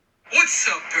What's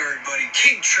up, everybody?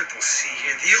 King Triple C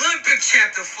here, the Olympic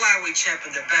champ, the flyweight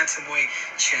champion, the bantamweight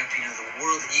champion of the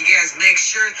world. And you guys make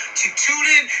sure to tune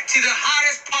in to the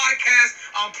hottest podcast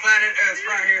on planet Earth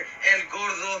right here, El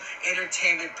Gordo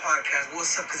Entertainment Podcast.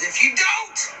 What's up? Because if you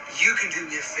don't, you can do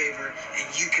me a favor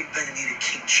and you can benefit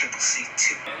King Triple C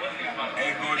too.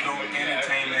 El Gordo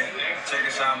Entertainment. Check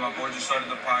us out. My boy just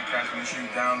started the podcast. Make sure you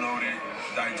download it,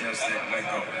 digest it, let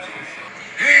go.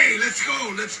 Hey, let's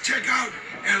go. Let's check out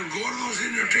El Gordo's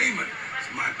Entertainment.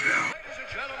 It's my pal. Ladies and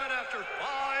gentlemen, after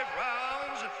 5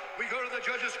 rounds, we go to the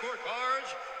judges'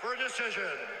 scorecards for a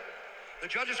decision. The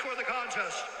judges score the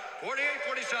contest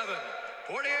 48-47,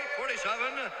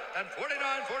 48-47, and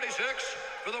 49-46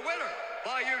 for the winner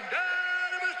by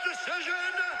unanimous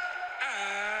decision.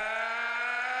 And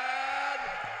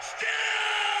still.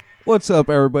 What's up,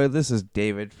 everybody? This is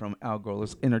David from Al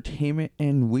Gordo's Entertainment,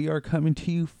 and we are coming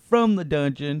to you from the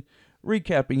dungeon,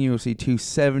 recapping UFC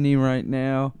 270 right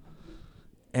now.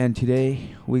 And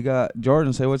today we got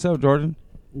Jordan. Say what's up, Jordan.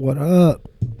 What up?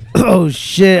 Oh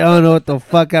shit! I don't know what the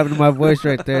fuck happened to my voice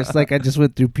right there. It's like I just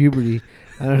went through puberty.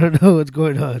 I don't know what's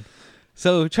going on.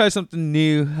 So try something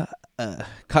new.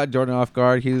 Caught Jordan off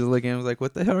guard. He was looking at me like,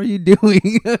 "What the hell are you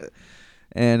doing?"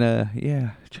 And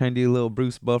yeah, trying to do a little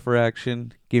Bruce Buffer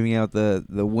action, giving out the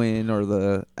win or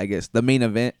the main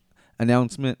event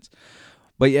announcements.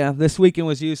 But yeah, this weekend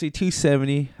was UFC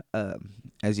 270.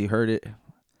 As you heard it,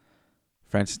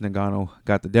 Francis Ngannou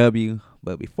got the W.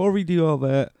 But before we do all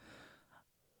that,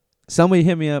 somebody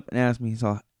hit me up and asked me,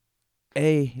 so,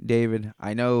 "Hey, David,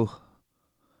 I know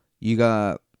you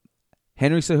got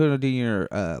Henry Cejudo doing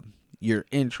your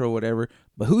intro, whatever,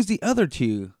 but who's the other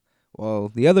two?" Well,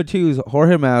 the other two is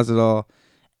Jorge Masvidal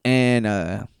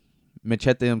and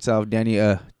Machete himself, Danny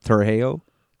Trejo.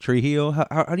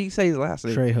 How do you say his last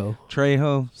name?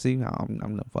 Trejo. See,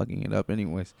 I'm not fucking it up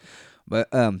anyways. But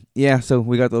yeah, so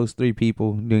we got those three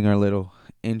people doing our little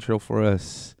intro for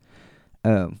us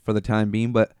for the time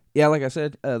being. But yeah, like I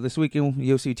said, this weekend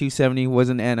UFC 270 was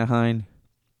in Anaheim.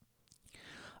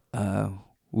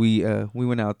 We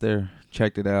went out there,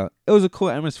 checked it out. It was a cool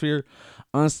atmosphere.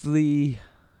 Honestly,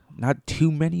 not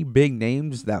too many big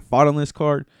names that fought on this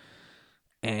card.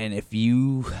 And if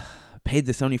you paid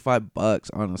the $75,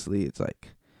 honestly, it's like,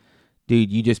 dude,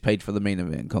 you just paid for the main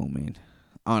event, co-main.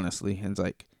 Honestly, and it's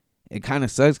like, it kind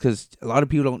of sucks because a lot of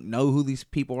people don't know who these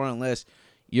people are unless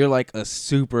you're like a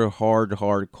super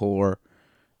hardcore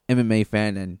MMA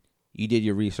fan and you did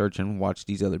your research and watched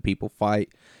these other people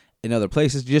fight in other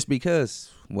places. Just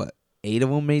because 8 of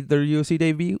them made their UFC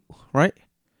debut, right?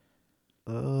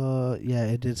 Yeah,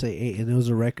 it did say 8, and it was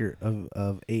a record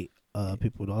of 8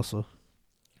 people also.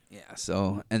 Yeah,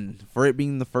 so, and for it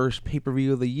being the first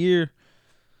pay-per-view of the year,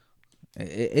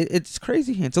 it's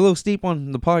crazy. It's a little steep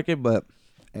on the pocket, but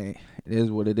hey, it is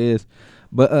what it is.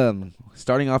 But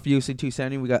starting off UFC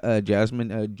 270, we got Jasmine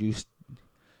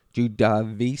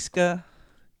Judaviska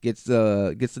gets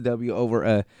the W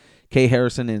over Kay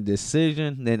Harrison in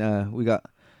decision. Then we got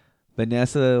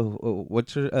Vanessa,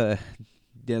 what's her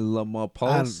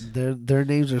Demopoulos. Their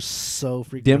names are so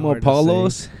freaking hard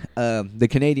to say. The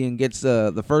Canadian gets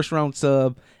the first round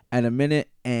sub at 1 minute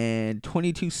and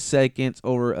 22 seconds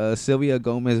over Sylvia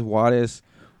Gomez Juarez,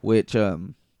 which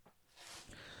so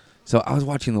I was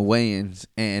watching the weigh-ins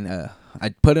and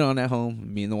I put it on at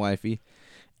home, me and the wifey,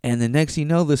 and the next thing you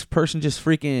know, this person just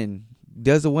freaking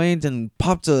does the weigh-ins and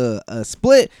pops a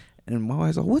split. And my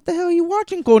wife's like, "What the hell are you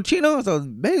watching, Cochino?" So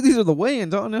maybe these are the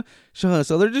weigh-ins, I don't know.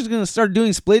 So they're just gonna start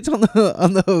doing splits on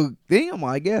the thing.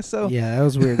 I guess so. Yeah, that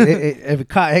was weird. it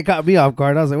caught me off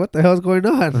guard. I was like, "What the hell's going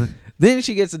on?" Then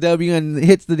she gets the W and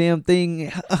hits the damn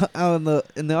thing out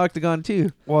in the octagon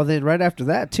too. Well, then right after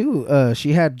that too,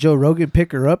 she had Joe Rogan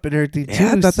pick her up and everything too.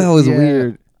 Yeah, I thought that was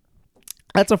weird.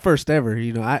 That's a first ever.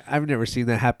 I've never seen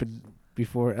that happen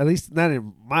before, at least not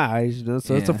in my eyes,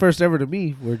 so it's the first ever to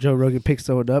me where Joe Rogan picked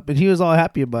someone up and he was all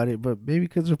happy about it, but maybe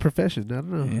because of profession, I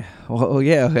don't know. Yeah. Well,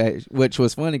 yeah, okay. Which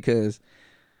was funny because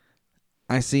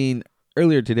I seen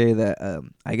earlier today that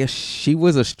I guess she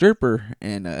was a stripper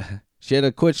and she had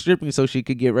to quit stripping so she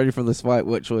could get ready for this fight,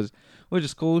 which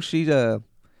is cool. She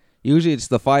usually it's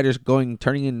the fighters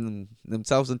turning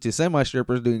themselves into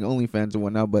semi-strippers doing OnlyFans and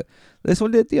whatnot, but this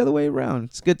one did the other way around.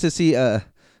 It's good to see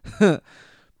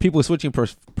people switching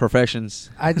professions.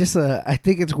 I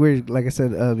think it's weird, like I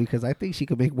said, because I think she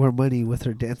could make more money with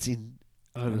her dancing.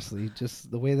 Honestly, just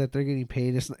the way that they're getting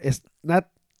paid, it's not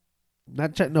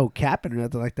no capping or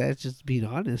nothing like that. It's just being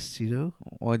honest,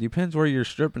 Well, it depends where you're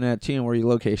stripping at too and where you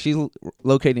locate. She's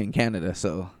located in Canada,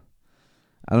 so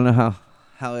I don't know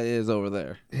how it is over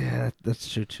there. Yeah,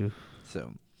 that's true too.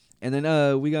 So And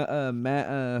then we got Matt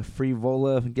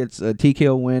Frivola gets a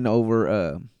TKO win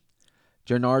over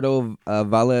Gennaro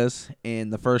Valles in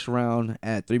the first round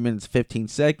at 3 minutes 15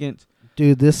 seconds.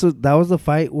 Dude, that was the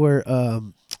fight where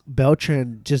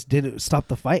Beltran just didn't stop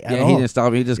the fight at all. He didn't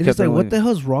stop. He just And kept it's like, going. what the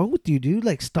hell's wrong with you, dude?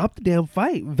 Like, stop the damn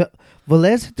fight.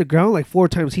 Velez hit the ground like 4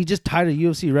 times. He just tied a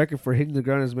UFC record for hitting the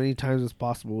ground as many times as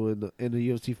possible in a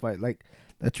UFC fight. Like,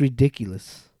 that's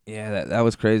ridiculous. Yeah, that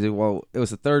was crazy. Well, it was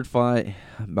the third fight.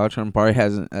 Beltran probably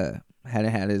hadn't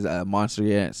had his monster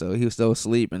yet, so he was still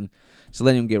asleep and just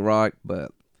letting him get rocked.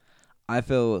 But I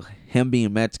feel him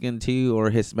being Mexican too or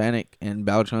Hispanic, and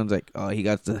Beltran's like, oh, he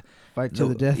got to Fight to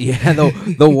the death. Yeah,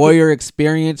 the warrior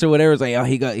experience or whatever. It's like, oh,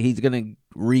 he's gonna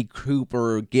recoup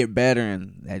or get better,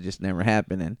 and that just never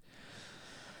happened. And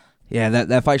yeah,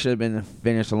 that fight should have been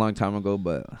finished a long time ago,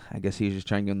 but I guess he was just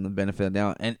trying to give him the benefit of the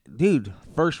doubt. And dude,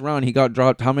 first round he got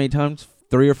dropped how many times?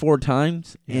 3 or 4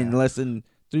 times in less than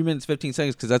 3 minutes 15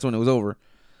 seconds, because that's when it was over.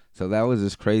 So that was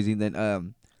just crazy.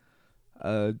 Then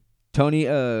Tony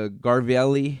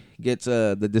Garvielli gets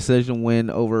the decision win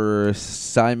over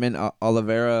Simon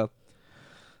Oliveira.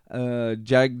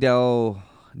 Jag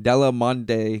Della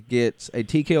Monte gets a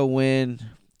TKO win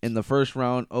in the first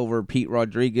round over Pete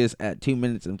Rodriguez at 2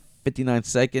 minutes and 59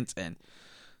 seconds. And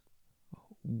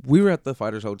we were at the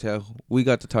Fighters Hotel. We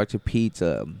got to talk to Pete's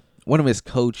one of his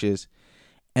coaches,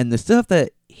 and the stuff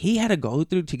that he had to go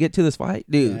through to get to this fight,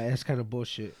 dude. Yeah, that's kind of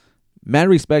bullshit. Mad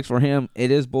respect for him.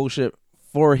 It is bullshit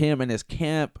for him and his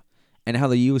camp and how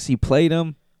the UFC played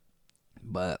him.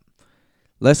 But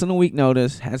less than a week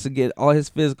notice, has to get all his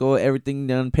physical, everything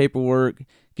done, paperwork,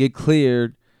 get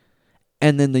cleared.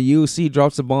 And then the UFC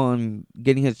drops the ball on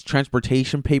getting his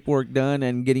transportation paperwork done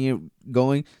and getting it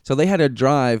going. So they had to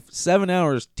drive 7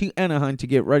 hours to Anaheim to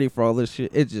get ready for all this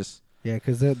shit. It's just... Yeah,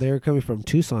 because they're coming from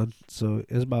Tucson, so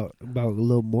it's about a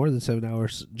little more than 7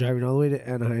 hours driving all the way to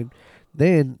Anaheim.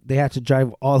 Then they had to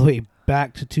drive all the way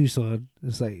back to Tucson.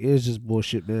 It's like, it was just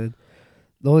bullshit, man.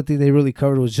 The only thing they really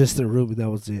covered was just their room, and that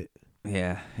was it.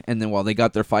 Yeah, and then while they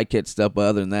got their fight kit stuff, but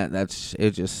other than that,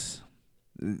 it just...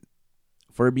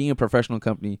 For being a professional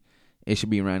company, it should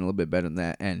be ran a little bit better than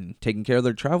that, and taking care of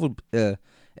their travel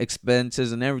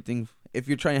expenses and everything if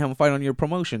you're trying to have a fight on your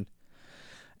promotion.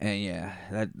 And yeah,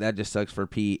 that just sucks for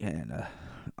Pete and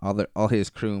all his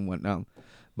crew and whatnot.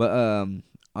 But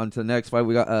on to the next fight,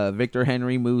 we got Victor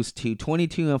Henry moves to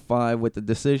 22-5 with the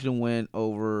decision win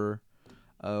over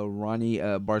Ronnie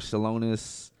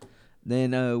Barcelonas.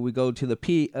 Then we go to the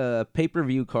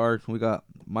pay-per-view card. We got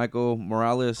Michael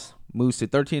Morales moves to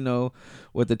 13-0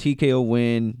 with the TKO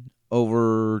win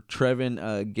over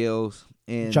Trevin Giles.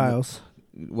 And Giles.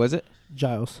 Was it?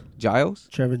 Giles.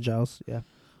 Trevin Giles, yeah.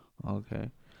 Okay.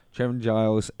 Trevin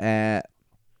Giles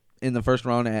in the first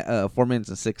round at 4 minutes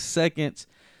and 6 seconds.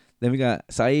 Then we got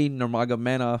Saeed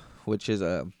Nurmagomedov, which is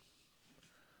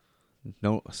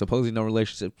supposedly no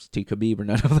relationships to Khabib or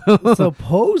none of them.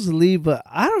 Supposedly, but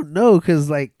I don't know, because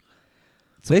like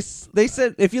they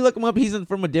said if you look him up, he's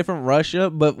from a different Russia.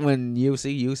 But when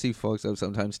UFC fucks up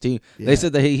sometimes too. Yeah. They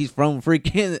said that he's from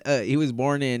freaking. He was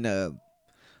born in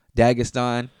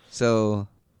Dagestan, so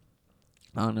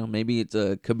I don't know. Maybe it's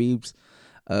Khabib's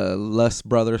lust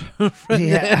brother.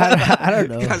 Yeah, I don't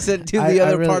know. Got sent to the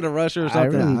other part of Russia or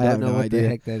something. I really have don't know no what idea. the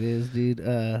heck that is, dude.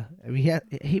 I mean,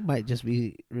 he might just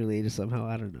be related somehow.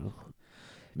 I don't know.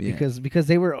 Yeah. Because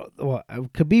they were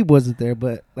Khabib wasn't there,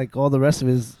 but like all the rest of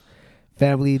his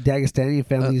family, Dagestani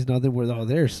families, and all them were all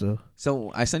there. So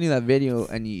I sent you that video,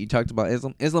 and you talked about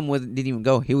Islam. Islam didn't even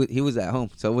go. He was at home,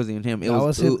 so it wasn't even him. It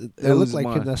was him. It looked like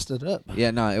him that stood up.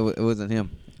 Yeah, no, it wasn't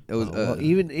him. It was well,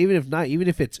 even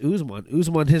if it's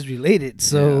Usman is related.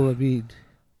 So I mean,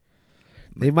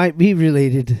 they might be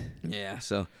related. Yeah.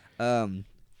 So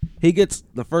he gets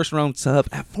the first round sub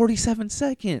at 47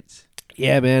 seconds.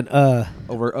 Yeah, man.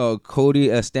 Over Cody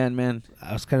Stanman.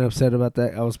 I was kind of upset about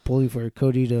that. I was pulling for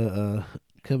Cody to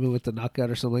come in with the knockout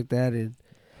or something like that, and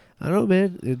I don't know,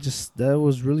 man. That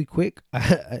was really quick.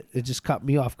 It just caught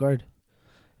me off guard.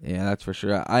 Yeah, that's for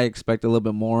sure. I expect a little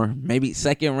bit more. Maybe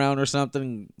second round or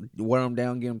something, wear them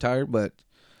down, get them tired. But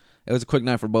it was a quick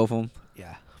night for both of them.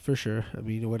 Yeah, for sure. I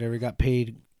mean, whatever got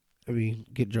paid,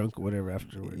 get drunk or whatever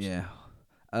afterwards. Yeah.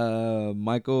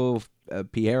 Michael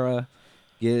Piera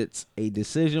gets a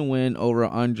decision win over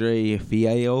Andre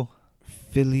Filio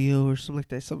or something like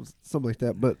that. Something like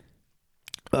that. But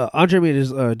Andre made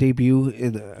his debut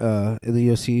in the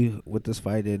UFC with this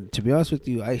fight, and to be honest with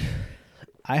you,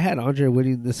 I had Andre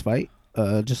winning this fight.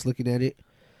 Just looking at it,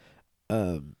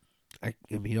 I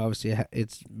mean, obviously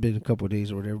it's been a couple of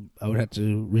days or whatever. I would have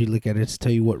to re-look at it to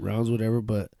tell you what rounds, whatever.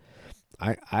 But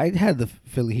I had the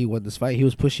feeling he won this fight. He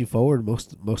was pushing forward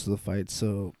most of the fights,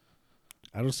 so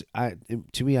I don't see.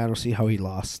 To me, I don't see how he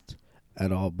lost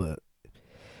at all. But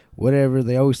whatever,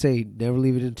 they always say, never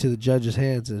leave it into the judge's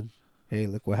hands. And hey,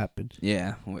 look what happened.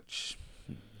 Yeah, which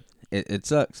it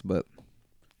sucks, but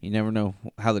you never know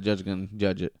how the judge is gonna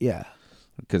judge it. Yeah,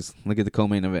 Because look at the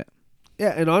co-main event.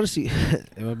 yeah, and honestly,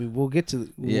 I mean, we'll get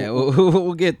to.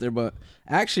 We'll get there, but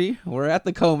actually, we're at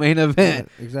the co-main event.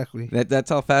 Yeah, exactly. That's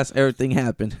how fast everything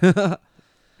happened.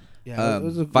 Yeah, it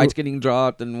was a Fights getting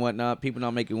dropped and whatnot, people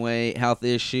not making weight, health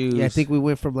issues. Yeah, I think we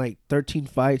went from like 13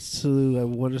 fights to I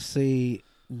want to say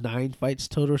 9 fights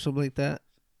total or something like that.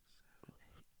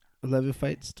 11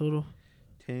 fights total.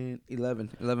 11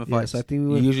 Yeah, fights. so I think we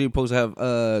You went, usually supposed to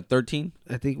have 13.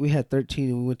 I think we had 13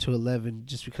 and we went to 11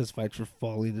 just because fights were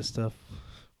falling and stuff,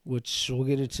 which we'll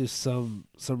get into some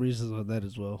reasons on that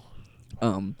as well.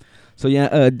 So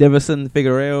yeah, Davison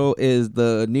Figueiredo is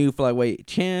the new flyweight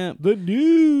champ, The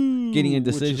new getting a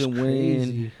decision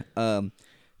win.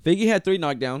 Figgy had 3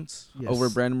 knockdowns Yes. over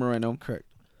Brandon Moreno. Correct.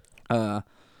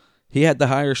 He had the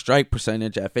higher strike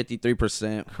percentage at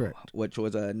 53%, Correct. which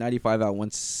was 95 out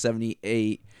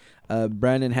 178.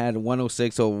 Brandon had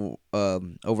 106 over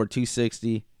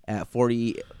 260 at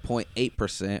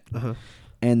 40.8%. Uh-huh.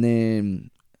 And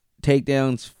then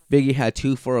takedowns, Figgy had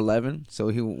 2 for 11, so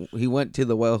he went to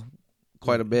the well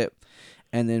quite a bit.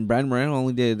 And then Brandon Moreno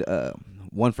only did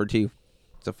 1 for 2,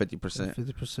 so 50%.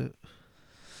 50%.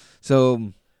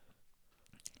 So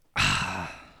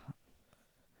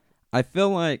I feel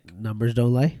like Numbers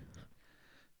don't lie.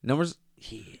 numbers.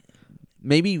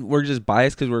 Maybe we're just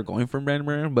biased because we're going from Brandon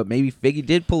Moreno, but maybe Figgy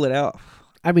did pull it out.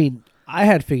 I mean, I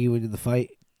had Figgy winning the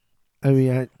fight. I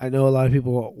mean, I know a lot of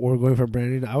people were going for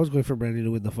Brandon. I was going for Brandon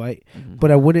to win the fight,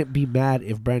 but I wouldn't be mad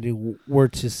if Brandon were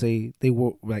to say they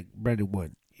were like Brandon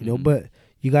won. You know, but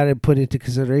you got to put into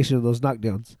consideration those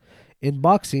knockdowns. In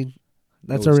boxing,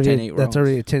 that's was already 10-8 that's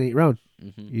already a 10-8 round.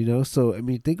 Mhm. You know, so I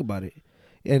mean, think about it.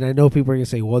 And I know people are gonna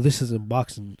say, "Well, this isn't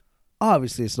boxing."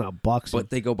 Obviously, it's not boxing. But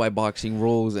they go by boxing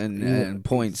rules and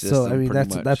points. So system I mean,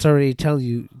 pretty much. that's already telling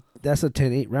you that's a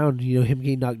 10-8 round. You know, him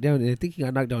getting knocked down, and I think he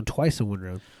got knocked down twice in one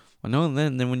round. Well, no,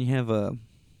 and then when you have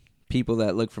people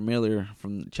that look familiar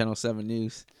from Channel 7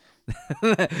 News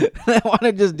that want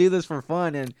to just do this for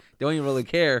fun and don't even really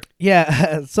care.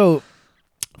 Yeah. So,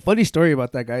 funny story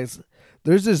about that, guys.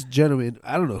 There's this gentleman.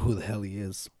 I don't know who the hell he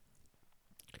is,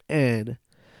 and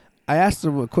I asked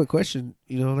him a quick question.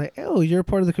 You know, like, "Oh, you're a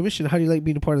part of the commission. How do you like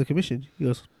being a part of the commission?" He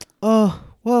goes, "Oh,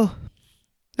 well,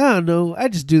 I don't know. I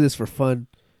just do this for fun."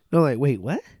 And I'm like, "Wait,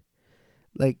 what?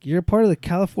 Like, you're a part of the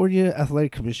California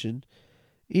Athletic Commission.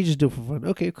 You just do it for fun.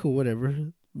 Okay, cool, whatever.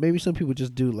 Maybe some people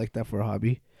just do it like that for a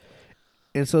hobby."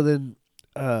 And so then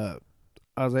I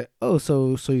was like, "Oh,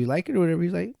 so you like it or whatever?"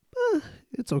 He's like,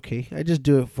 "It's okay. I just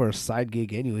do it for a side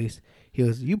gig anyways." He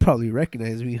goes, "You probably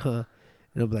recognize me, huh?"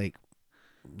 And I'm like,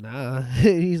 "Nah."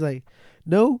 He's like,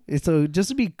 "No." And so just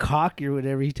to be cocky or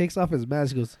whatever, he takes off his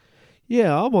mask. He goes,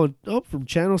 "Yeah, I'm from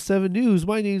Channel 7 News.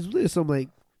 My name's Liz." I'm like,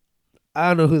 "I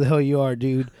don't know who the hell you are,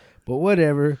 dude, but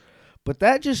whatever." But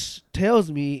that just tells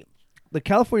me the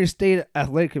California State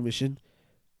Athletic Commission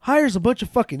hires a bunch of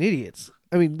fucking idiots.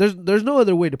 I mean, there's no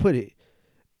other way to put it.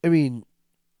 I mean,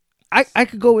 I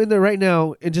could go in there right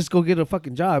now and just go get a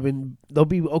fucking job and they'll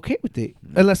be okay with it.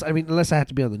 Unless I have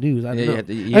to be on the news. I don't know. I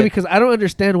mean, because I don't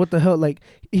understand what the hell, like,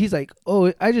 he's like,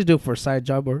 "Oh, I just do it for a side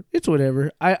job," or "It's whatever.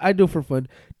 I do it for fun."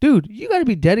 Dude, you got to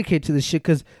be dedicated to this shit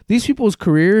because these people's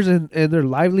careers and their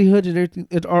livelihoods and everything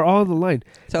are all on the line.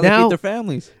 That's how they feed their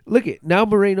families. Look at now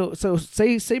Moreno. So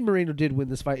say Moreno did win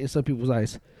this fight in some people's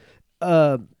eyes.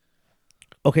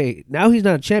 Okay, now he's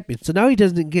not a champion, so now he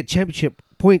doesn't get championship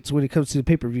points when it comes to the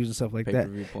pay-per-views and stuff like that.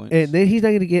 Pay-per-view points. And then he's not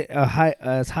going to get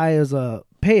as high as a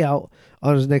payout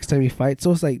on his next time he fights.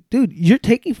 So it's like, dude, you're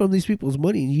taking from these people's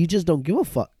money and you just don't give a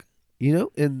fuck, you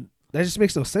know? And that just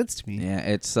makes no sense to me. Yeah,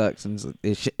 it sucks, and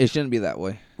it shouldn't be that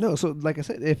way. No, so like I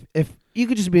said, if you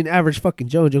could just be an average fucking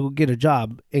Joe and go get a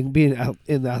job and be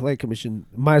in the athletic commission,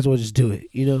 might as well just do it,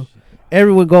 you know?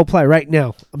 Everyone go apply right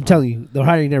now. I'm telling you, they're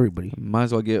hiring everybody. Might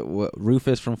as well get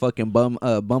Rufus from fucking bum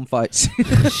fights.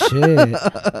 Shit.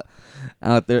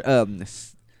 Out there.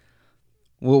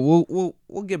 We'll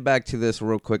get back to this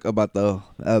real quick about the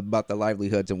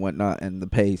livelihoods and whatnot and the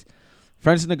pays.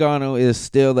 Francis Ngannou is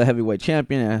still the heavyweight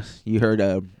champion, as you heard.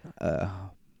 I was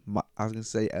gonna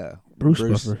say Bruce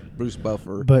Buffer. Bruce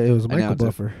Buffer, But it was Michael announced it.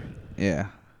 Buffer. Yeah.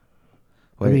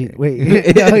 I mean, wait.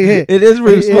 it is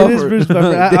Bruce Buffer. It is Bruce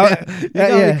Buffer. You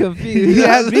got me confused. You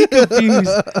had me confused.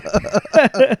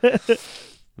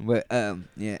 But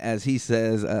yeah, as he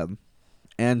says,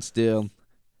 and still,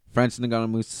 Francis Ngannou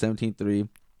moves to 17-3.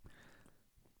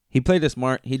 He played it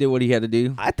smart. He did what he had to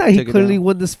do. I thought he Took it clearly down.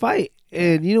 won this fight.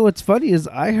 And you know what's funny is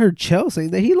I heard Chael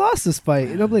saying that he lost this fight.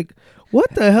 And I'm like,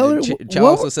 what the hell? Chael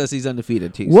also says he's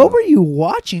undefeated too. What so. were you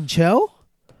watching, Chael?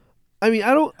 I mean,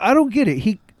 I don't get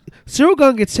it. Cyril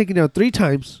Gahn gets taken down 3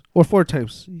 times or 4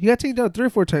 times. He got taken down 3 or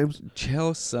 4 times.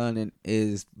 Chael Sonnen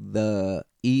is the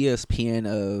ESPN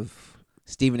of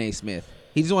Stephen A. Smith.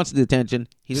 He just wants the attention.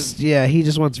 He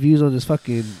just wants views on his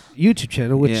fucking YouTube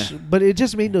channel, Yeah. but it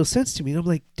just made no sense to me. And I'm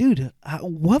like, dude,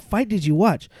 what fight did you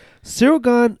watch? Cyril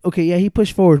Gahn, okay, yeah, he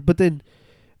pushed forward, but then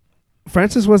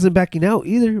Francis wasn't backing out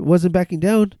either, wasn't backing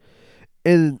down,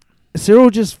 and Cyril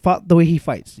just fought the way he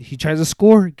fights. He tries to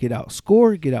score, get out,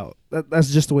 score, get out.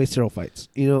 That's just the way Cyril fights,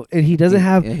 you know. And he doesn't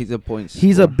have. Yeah, he's a points.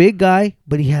 He's a scorer. big guy,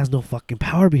 but he has no fucking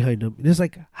power behind him. And it's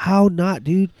like, how not,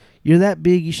 dude? You're that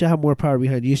big. You should have more power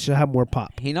behind you. You should have more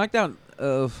pop. He knocked out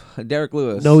Derek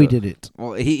Lewis. No, he didn't.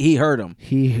 Well, he hurt him.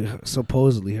 He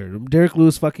supposedly hurt him. Derek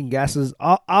Lewis fucking gasses.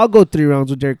 I'll go 3 rounds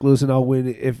with Derek Lewis and I'll win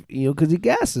it if because he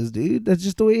gasses, dude. That's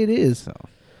just the way it is.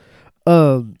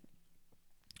 So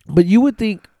But you would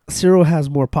think Cyril has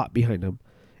more pop behind him,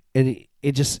 and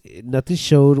it just nothing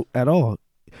showed at all.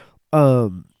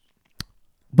 But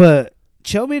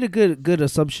Chael made a good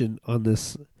assumption on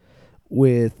this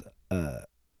with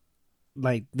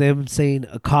like them saying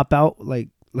a cop out, like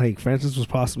Francis was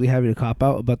possibly having a cop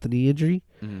out about the knee injury,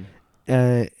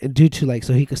 and due to like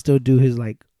so he could still do his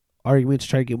like argument to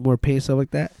try to get more pay and stuff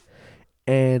like that,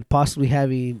 and possibly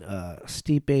having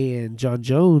Stipe and John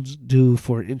Jones do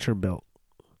for an interim belt,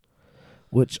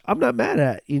 which I'm not mad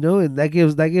at, and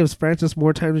that gives Francis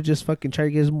more time to just fucking try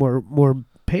to get his more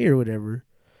pay or whatever.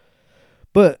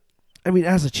 But I mean,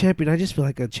 as a champion, I just feel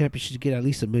like a champion should get at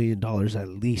least $1 million at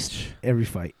least every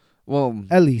fight. well,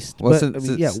 At least. Well, But, I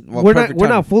mean, well, we're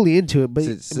not fully into it, but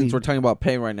since we're talking about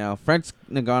pay right now, Francis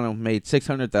Ngannou made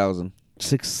 $600,000.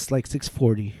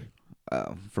 640.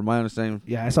 From my understanding,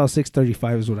 Yeah, I saw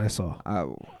 635 is what I saw.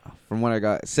 from what I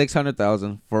got,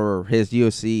 $600,000 for his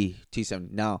UFC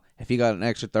 270. Now, if he got an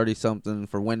extra 30 something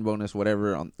for win bonus,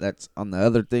 whatever, that's on the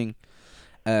other thing.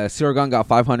 Cyril Gahn got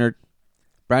 500.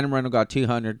 Brandon Moreno got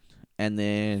 200, and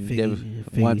then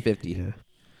 150. Yeah.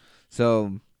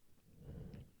 So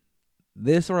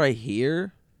this right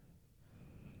here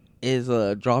is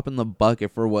a drop in the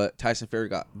bucket for what Tyson Fury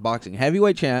got. Boxing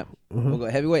heavyweight champ. We'll go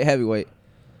heavyweight.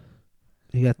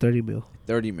 He got 30 mil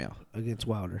 30 mil. against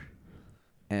Wilder.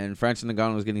 And Francis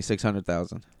Ngannou was getting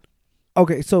 600,000.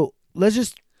 Okay, so let's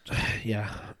just I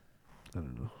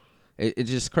don't know.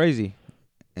 It's just crazy.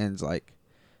 And it's like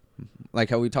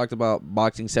how we talked about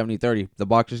boxing 70-30. The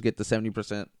boxers get the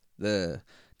 70%. The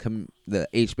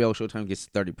HBO Showtime gets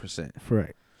 30%.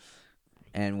 Right.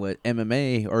 And with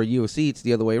MMA or UFC, it's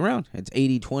the other way around. It's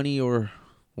 80-20 or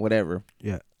whatever.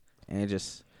 Yeah. And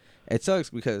it sucks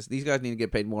because these guys need to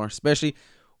get paid more, especially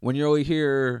when you're over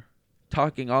here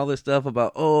talking all this stuff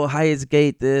about, highest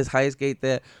gate this, highest gate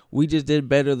that. We just did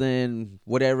better than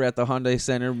whatever at the Hyundai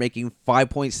Center, making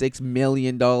 $5.6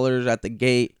 million at the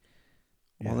gate.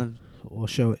 Well, then We'll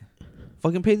show it.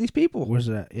 fucking pay these people. Where's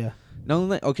that? Yeah.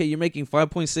 No, okay, you're making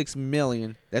 $5.6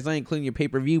 million. That's not including your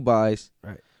pay-per-view buys.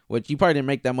 Right. Which you probably didn't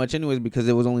make that much anyways because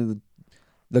it was only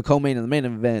the co-main and the main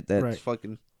event that's Right.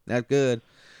 fucking that good.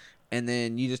 And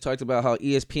then you just talked about how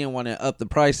ESPN wanted to up the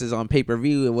prices on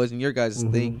pay-per-view. It wasn't your guys'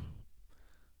 thing.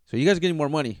 So you guys are getting more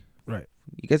money. Right.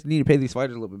 You guys need to pay these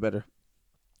fighters a little bit better.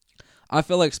 I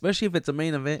feel like, especially if it's a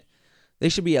main event, they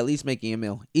should be at least making $1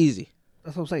 million. Easy.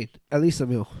 That's what I'm saying. At least $1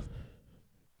 mil.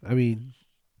 I mean,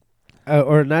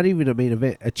 or not even a main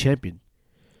event, a champion.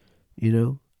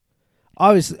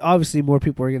 Obviously, more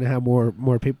people are gonna have more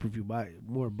pay-per-view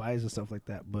more buys and stuff like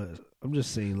that. But I'm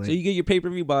just saying, like, So you get your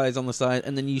pay-per-view buys on the side,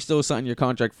 and then you still sign your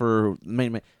contract for main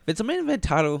event. If it's a main event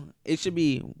title, it should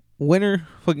be winner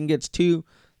fucking gets 2,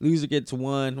 loser gets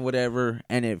 1, whatever.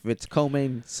 And if it's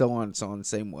co-main, so on,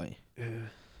 same way. Yeah.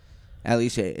 At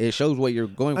least it shows what you're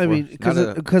going for. I mean,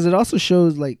 because it also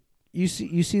shows like you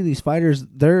see these fighters,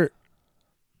 they're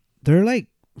like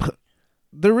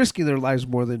they're risking their lives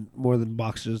more than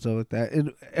boxers and stuff like that.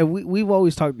 And we've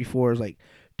always talked before is like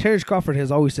Terrence Crawford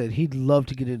has always said he'd love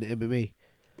to get into MMA,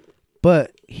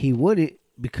 but he wouldn't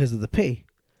because of the pay.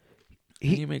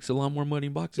 He makes a lot more money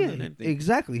boxing than anything.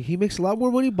 Exactly. He makes a lot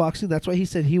more money boxing. That's why he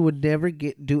said he would never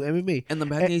do MMA. And the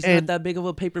back he's not that big of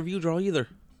a pay-per-view draw either.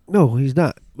 No, he's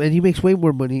not. And he makes way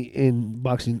more money in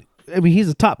boxing. I mean, he's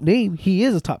a top name. He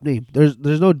is a top name. There's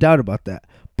no doubt about that.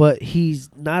 But he's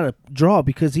not a draw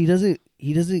because he doesn't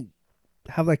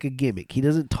have like a gimmick. He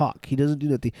doesn't talk. He doesn't do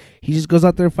nothing. He just goes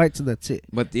out there and fights and that's it.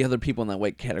 But the other people in that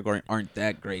weight category aren't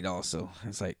that great also.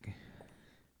 It's like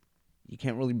you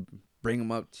can't really bring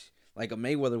them up. like a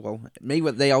Mayweather. Well,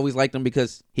 Mayweather, they always liked him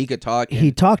because he could talk. And,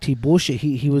 He talked. He bullshit.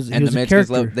 He was. He and was the a Mexicans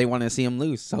character. they want to see him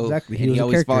lose. So Exactly. He and was he a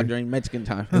always fought character. during Mexican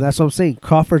time. And that's what I'm saying.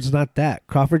 Crawford's not that.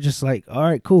 Crawford just like, all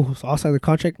right, cool. So I'll sign the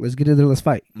contract. Let's get in there. Let's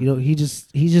fight. You know,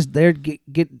 he's just there to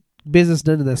get business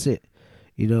done, and that's it.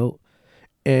 You know,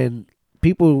 and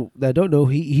people that don't know,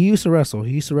 he used to wrestle.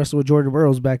 He used to wrestle with Jordan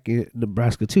Burroughs back in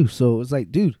Nebraska too. So it's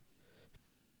like, dude.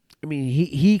 I mean,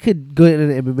 he could go into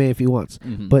the MMA if he wants,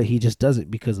 but he just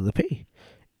doesn't because of the pay.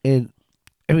 And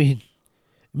I mean, it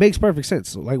makes perfect sense.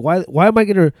 So, like, why am I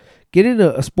gonna get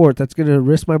into a sport that's gonna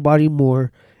risk my body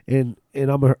more, and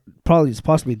I'm gonna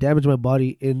possibly damage my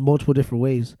body in multiple different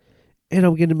ways, and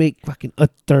I'm gonna make fucking a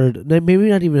third, maybe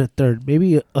not even a third,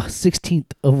 maybe a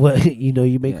 16th of what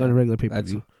you make on a regular pay per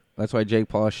view. That's why Jake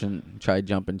Paul shouldn't try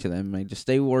jumping to the MMA. Just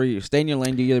stay in your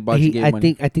lane, do your body, get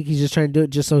money. I think he's just trying to do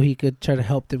it just so he could try to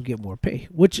help them get more pay.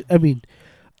 Which, I mean,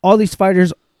 all these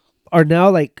fighters are now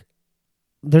like,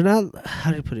 they're not, how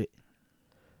do you put it?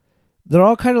 They're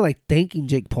all kind of like thanking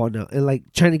Jake Paul now and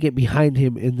like trying to get behind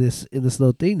him in this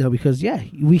little thing now because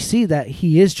we see that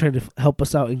he is trying to help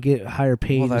us out and get higher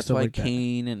pay. Well, and that's stuff why like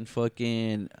Kane and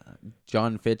fucking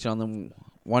John Fitch on them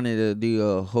wanted to do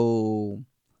a whole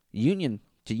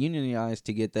unionize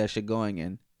to get that shit going,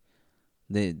 and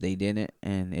they didn't,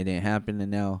 and it didn't happen,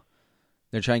 and now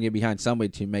they're trying to get behind somebody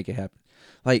to make it happen.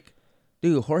 Like,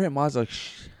 dude, Jorge Masvidal,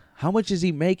 how much is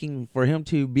he making for him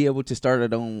to be able to start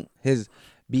his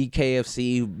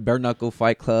BKFC bare knuckle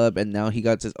fight club, and now he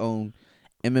got his own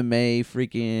MMA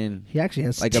freaking. He actually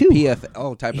has like two. a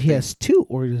PFL type of thing. He has two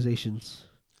organizations.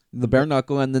 The bare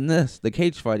knuckle and then the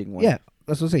cage fighting one. Yeah,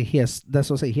 that's what I'm saying. He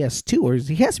has two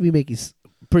organizations. He has to be making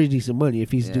pretty decent money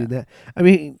if he's doing that. I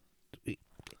mean, he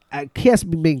has to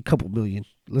be making a couple million.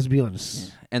 Let's be honest.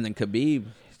 Yeah. And then Khabib,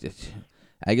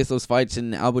 I guess those fights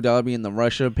in Abu Dhabi and the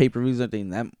Russia pay-per-views and thing,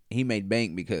 that he made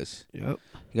bank because he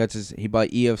bought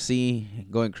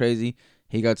EFC going crazy.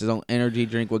 He got his own energy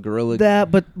drink with Gorilla.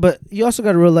 But you also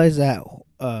got to realize that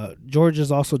George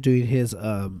is also doing his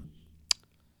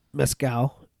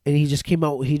mezcal. And he just came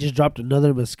out. He just dropped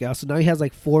another mezcal. So now he has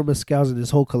like 4 mezcals in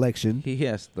his whole collection. He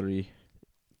has 3.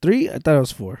 3? I thought it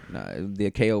was 4. No, the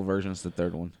KO version is the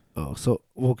third one. Oh, so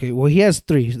okay. Well, he has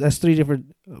 3. That's 3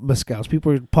 different mezcals.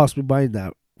 People are possibly buying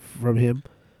that from him.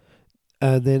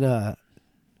 And then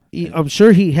I'm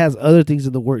sure he has other things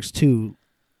in the works too,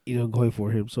 going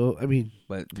for him. So I mean,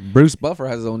 but Bruce Buffer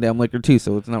has his own damn liquor too,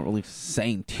 so it's not really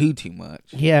saying too much.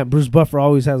 Yeah, Bruce Buffer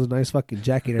always has a nice fucking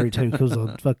jacket every time he comes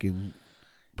on fucking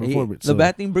performance. The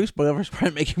bad thing, Bruce Buffer's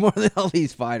probably making more than all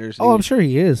these fighters. Oh, I'm sure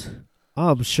he is.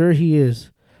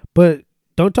 But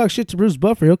don't talk shit to Bruce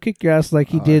Buffer. He'll kick your ass like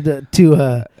he did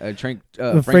to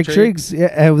Frank Triggs. Yeah,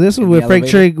 and this one where Frank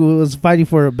Triggs was fighting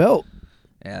for a belt.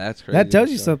 Yeah, that's crazy. That tells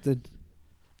you something.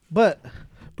 But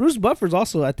Bruce Buffer's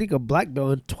also, I think, a black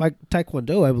belt in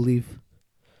Taekwondo, I believe.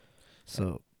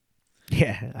 So,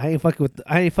 yeah, I ain't fucking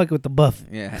with the buff.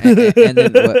 Yeah, and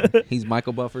then what? He's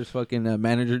Michael Buffer's fucking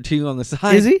manager too on the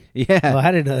side. Is he? Yeah. Oh,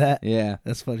 I didn't know that. Yeah,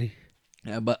 that's funny.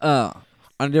 Yeah, but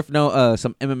on a different note,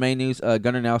 some MMA news.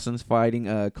 Gunnar Nelson's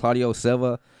fighting Claudio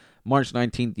Silva, March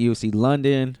 19th, UFC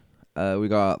London. We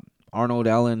got Arnold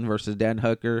Allen versus Dan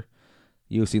Hooker,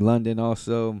 UFC London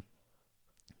also.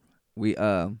 We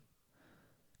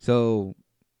so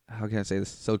how can I say this?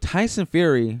 So Tyson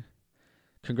Fury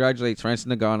congratulates Francis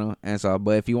Ngannou and so,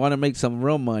 but if you want to make some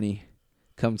real money,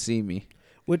 come see me.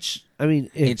 Which I mean,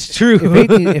 it's true.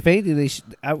 If anything, they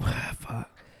should.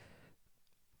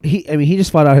 He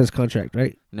just fought out his contract,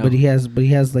 right? No. But he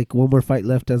has like one more fight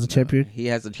left as a champion. He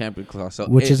has a champion clause, so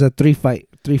which is a three fight.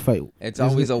 It's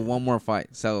always a one more fight.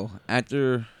 So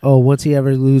after once he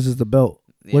ever loses the belt,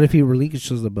 yeah. What if he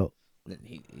relinquishes the belt? Then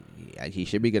he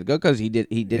should be good to go because he did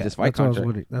this fight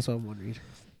contract. That's what I'm wondering.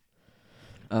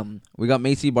 We got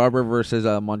Macy Barber versus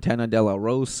Montana De La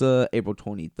Rosa, April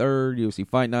 23rd, UFC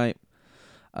Fight Night.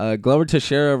 Glover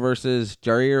Teixeira versus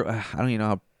Jair. I don't even know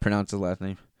how to pronounce his last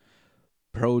name.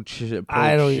 Some shit.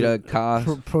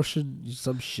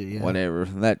 Yeah. Whatever.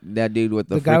 That dude with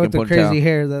the guy with the ponytail. crazy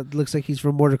hair that looks like he's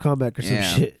from Mortal Kombat or some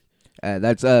shit.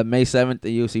 That's May 7th at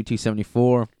UFC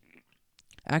 274.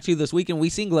 Actually, this weekend we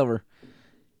seen Glover.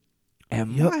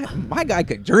 And my guy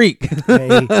could drink.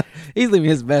 He's living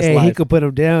his best life. He could put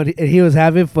him down, and he was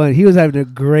having fun. He was having a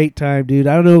great time, dude.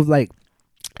 I don't know if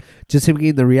just him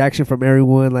getting the reaction from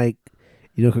everyone,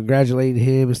 congratulating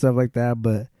him and stuff like that.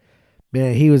 But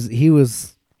man, he was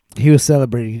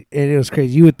celebrating, and it was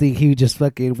crazy. You would think he just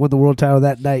fucking won the world title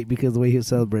that night because of the way he was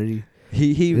celebrating.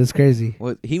 It was crazy.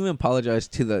 Well, he even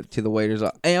apologized to the waiters.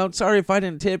 Hey, I'm sorry if I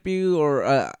didn't tip you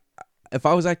or if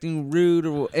I was acting rude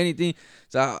or anything.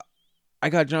 So I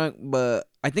got drunk, but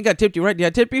I think I tipped you, right? Did I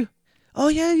tip you? Oh,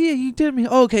 yeah, you tipped me.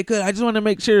 Oh, okay, good. I just want to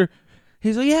make sure.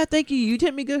 He's like, yeah, thank you. You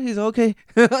tipped me good. He's like, okay.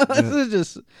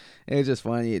 It's just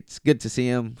funny. It's good to see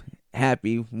him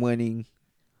happy, winning.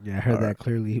 Yeah, I heard that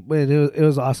clearly. But it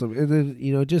was awesome. And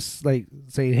then, just like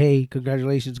saying, hey,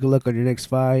 congratulations, good luck on your next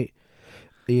fight.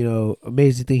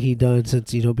 Amazing thing he done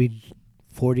since, being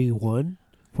 41,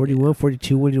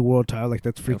 42, winning the world title. Like,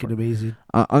 that's freaking amazing.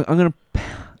 I'm going to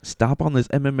stop on this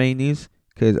MMA news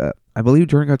because I believe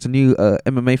Jordan got a new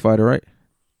MMA fighter, right?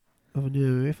 Of a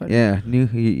new MMA fighter? Yeah,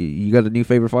 you got a new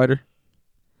favorite fighter?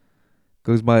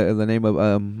 Goes by the name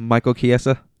of Michael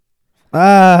Chiesa.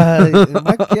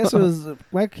 Mike Chiesa's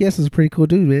a pretty cool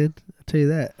dude, man. I'll tell you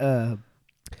that.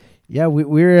 Yeah,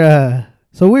 we're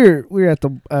at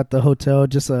the hotel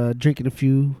just drinking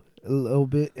a little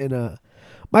bit, and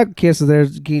Michael Chiesa there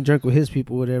getting drunk with his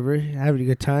people, whatever, having a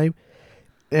good time,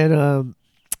 and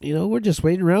we're just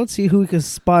waiting around, see who we can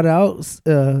spot out,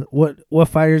 what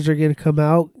fighters are gonna come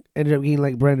out. Ended up getting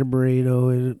like Brandon Moreno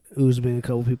and Usman, a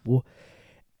couple people,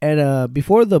 and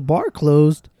before the bar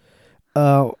closed,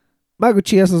 Michael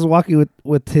Chiesa was walking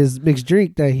with his mixed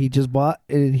drink that he just bought,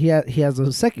 and he has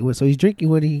a second one. So he's drinking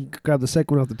when he grabbed the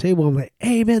second one off the table. I'm like,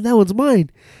 hey, man, that one's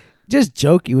mine. Just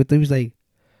joking with him. He's like,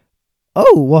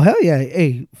 oh, well, hell yeah.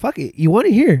 Hey, fuck it. You want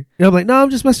it here? And I'm like, no, I'm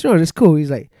just messing around. It's cool. He's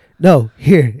like, no,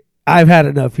 here. I've had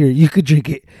enough here. You could drink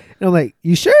it. And I'm like,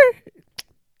 you sure?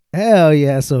 Hell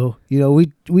yeah. So,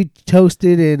 we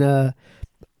toasted, and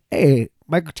hey,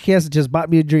 Michael Chiesa just bought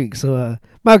me a drink. So,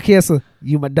 Michael Chiesa,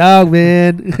 you my dog,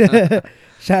 man.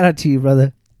 Shout out to you,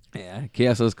 brother. Yeah,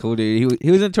 Chiesa's cool, dude.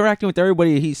 He was interacting with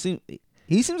everybody. He seems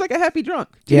like a happy drunk,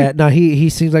 too. Yeah, no, he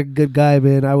seems like a good guy,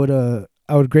 man. I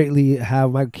would greatly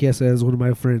have Michael Chiesa as one of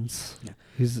my friends. Yeah.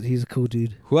 He's a cool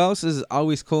dude. Who else is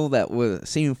always cool that was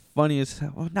seemed funny as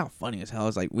hell? Well, not funny as hell.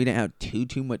 It's like we didn't have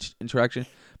too much interaction,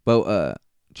 but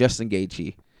Justin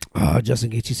Gaethje. Oh,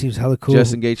 Justin Gaethje seems hella cool.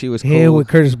 Justin Gaethje was cool. Yeah, with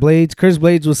Curtis Blades. Curtis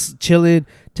Blades was chilling,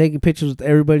 taking pictures with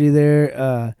everybody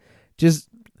there. Just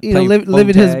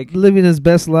living his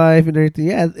best life and everything.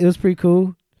 Yeah, it was pretty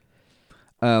cool.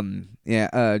 Justin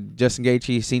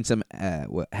Gaethje seen some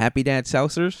Happy Dad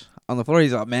seltzers on the floor.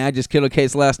 He's like, man, I just killed a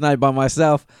case last night by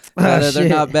myself. They're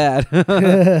not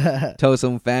bad. Told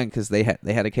some fan because they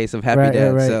had a case of Happy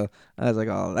Dad. Right. So I was like,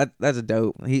 oh, that's a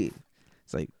dope.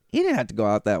 It's like he didn't have to go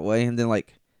out that way. And then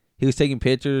like he was taking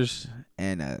pictures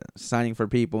and signing for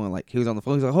people, and like he was on the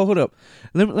phone. He's like, hold up,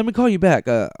 let me call you back.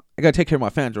 I gotta take care of my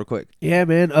fans real quick. Yeah,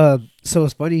 man. So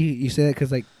it's funny you say that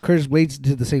because like Curtis Blades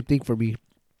did the same thing for me,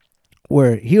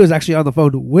 where he was actually on the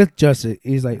phone with Justin.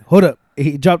 He's like, hold up.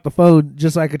 He dropped the phone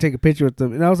just so I could take a picture with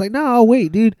them. And I was like, no, I'll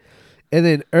wait, dude. And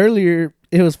then earlier,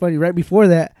 it was funny. Right before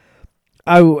that,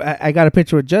 I got a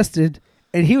picture with Justin,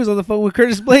 and he was on the phone with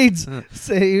Curtis Blades.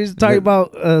 So he was talking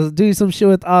about doing some shit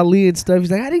with Ali and stuff. He's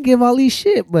like, I didn't give Ali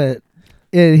shit, but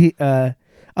I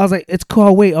was like, it's cool.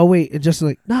 I'll wait. And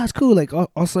Justin's like, nah, it's cool. Like,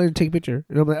 I'll sign and take a picture.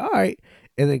 And I'm like, all right.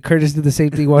 And then Curtis did the same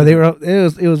thing while they were up.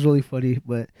 It was really funny,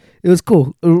 but it was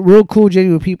cool. Real cool,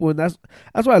 genuine people, and that's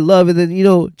what I love. And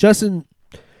then Justin,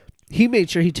 he made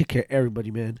sure he took care of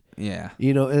everybody, man. Yeah.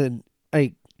 And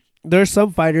like there's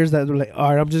some fighters that are like,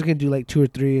 all right, I'm just gonna do like 2 or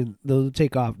 3 and they'll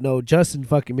take off. No, Justin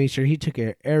fucking made sure he took care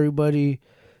of everybody.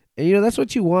 And that's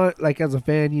what you want, like as a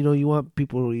fan. You want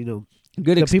people,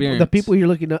 good experience. The people you're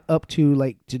looking up to,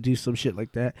 like to do some shit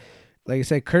like that. Like I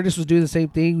said, Curtis was doing the same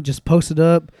thing, just posted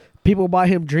up. People buy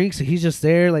him drinks, and he's just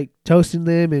there, like toasting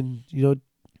them and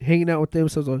hanging out with them.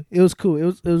 So it was cool. It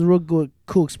was a real good,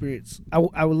 cool experience.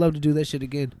 I would love to do that shit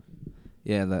again.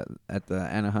 Yeah, at the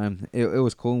Anaheim, it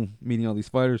was cool meeting all these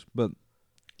fighters. But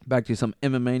back to some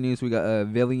MMA news, we got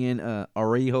Villian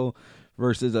Arejo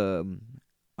versus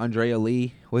Andrea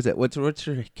Lee. What's her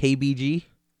KBG?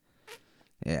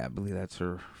 Yeah, I believe that's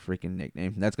her freaking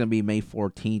nickname. That's gonna be May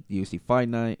 14th, UFC Fight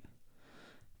Night.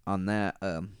 On that,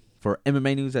 for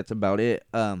MMA news, that's about it.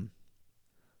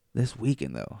 This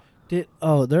weekend though,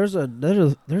 there's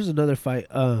another fight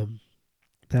that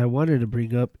I wanted to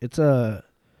bring up. It's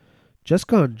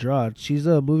Jessica Andrade. She's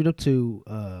moving up to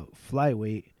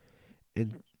flyweight,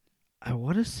 and I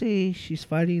want to say she's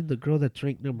fighting the girl that's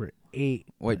ranked number 8.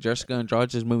 Wait, Jessica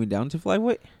Andrade is moving down to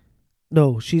flyweight?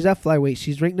 No, she's at flyweight.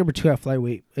 She's ranked number 2 at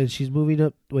flyweight, and she's moving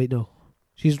up. Wait, no,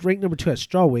 she's ranked number 2 at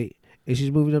strawweight, and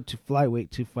she's moving up to flyweight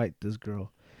to fight this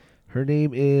girl. Her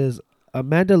name is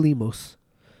Amanda Lemos.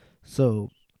 So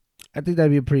I think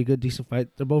that'd be a pretty good, decent fight.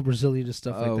 They're both Brazilian and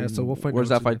stuff like that. So we'll find. Where's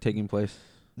that fight taking place?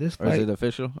 This fight, or is it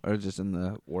official, or just in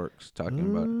the works?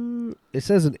 Talking about. It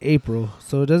says in April,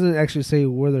 so it doesn't actually say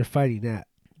where they're fighting at,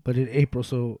 but in April.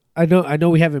 So I know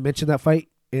we haven't mentioned that fight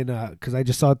And because I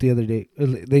just saw it the other day.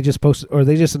 They just posted, or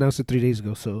they just announced it 3 days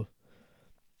ago. So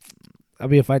I'll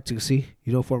be a fight to see.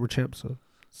 Former champ. So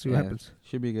see what happens.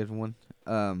 Should be a good one.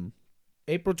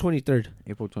 April 23rd.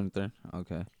 April 23rd.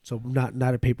 Okay. So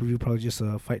not a pay per view, probably just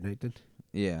a fight night then.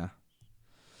 Yeah.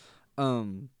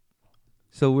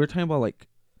 So we're talking about like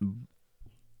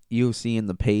UFC and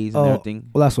the pays and everything.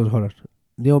 Well, last one. Hold on.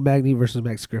 Neil Magny versus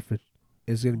Max Griffin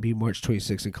is going to be March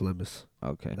 26th in Columbus.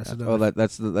 Okay.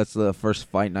 That's that's the first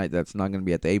fight night that's not going to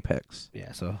be at the Apex.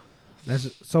 Yeah. So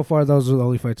so far those are the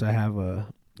only fights I have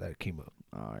that came up.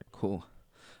 All right. Cool.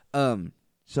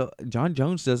 So John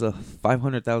Jones does a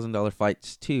 $500,000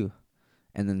 fights too,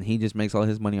 and then he just makes all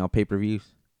his money on pay-per-views.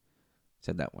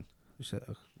 Said that one. You said,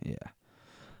 Yeah.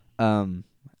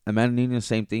 Amanda Nunes,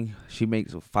 same thing. She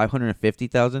makes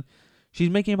 $550,000. She's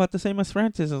making about the same as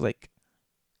Francis. I was like,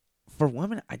 for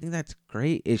women, I think that's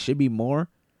great. It should be more,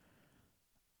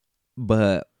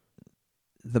 but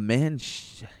the men,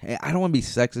 I don't want to be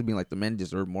sexist, being like the men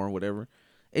deserve more, or whatever.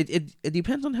 It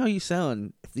depends on how you sell,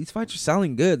 and if these fights are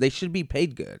selling good, they should be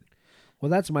paid good. well,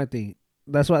 that's my thing.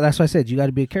 That's why I said you got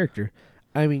to be a character.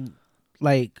 I mean,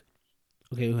 like,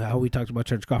 okay, how we talked about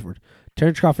Terrence Crawford.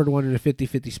 Terrence Crawford wanted a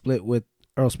 50-50 split with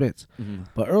Earl Spence. Mm-hmm.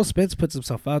 But Earl Spence puts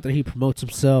himself out there. He promotes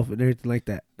himself and everything like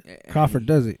that. Crawford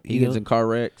doesn't. He gets in car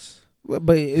wrecks.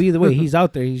 But either way, he's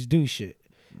out there. He's doing shit.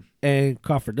 And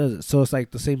Crawford doesn't. So it's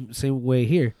like the same way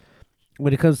here.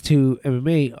 When it comes to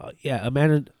MMA,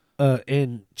 Amanda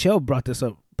and Chael brought this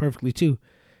up perfectly too,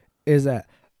 is that,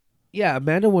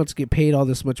 Amanda wants to get paid all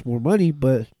this much more money,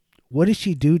 but what does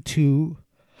she do to,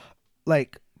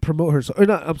 like, promote herself? Or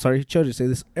not, I'm sorry, Chael didn't say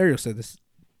this. Ariel said this.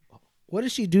 What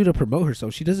does she do to promote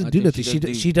herself? She doesn't do nothing.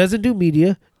 She doesn't do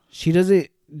media. She doesn't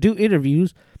do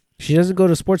interviews. She doesn't go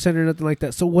to Sports Center or nothing like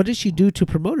that. So what does she do to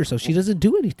promote herself? She doesn't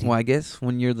do anything. Well, I guess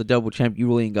when you're the double champ, you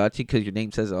really ain't got to, because your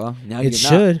name says, "Oh, now it you're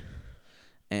should." not."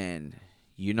 And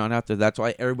you're not out there. That's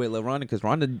why everybody love Ronda, because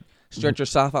Ronda stretched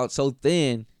herself out so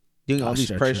thin, doing all these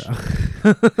press,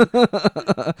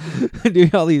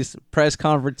 doing all these press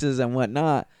conferences and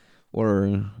whatnot,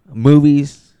 or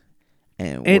movies.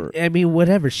 And I mean,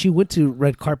 whatever. She went to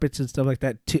red carpets and stuff like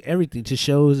that, to everything, to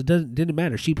shows. It didn't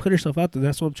matter. She put herself out there.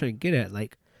 That's what I'm trying to get at.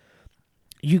 Like,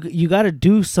 you got to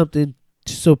do something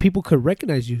so people could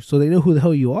recognize you, so they know who the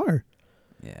hell you are.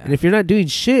 Yeah. And if you're not doing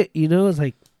shit, it's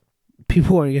like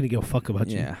people aren't gonna give a fuck about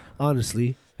you. Yeah.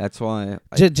 Honestly. That's why.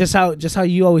 Just how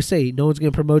you always say, no one's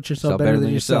gonna promote yourself better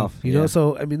than yourself. You know. Yeah.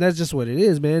 So I mean, that's just what it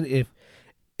is, man.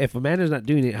 If Amanda's not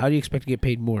doing it, how do you expect to get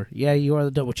paid more? Yeah, you are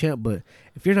the double champ, but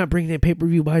if you're not bringing in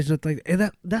pay-per-view buys, nothing like that,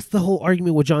 and that's the whole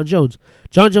argument with John Jones.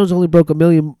 John Jones only broke 1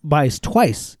 million buys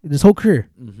twice in his whole career.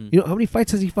 Mm-hmm. How many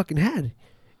fights has he fucking had?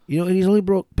 And he's only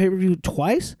broke pay-per-view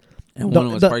twice. And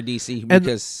one was for DC,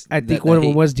 because I think one of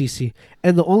them was DC.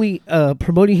 And the only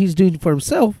promoting he's doing for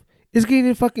himself is getting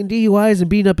in fucking DUIs and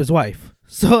beating up his wife.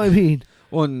 So I mean,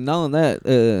 well, not only that,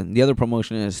 the other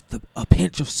promotion is a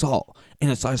pinch of salt in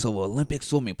the size of Olympic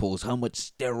swimming pools. How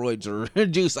much steroids or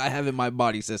juice I have in my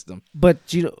body system. But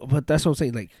but that's what I'm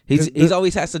saying. Like, he's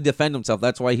always has to defend himself.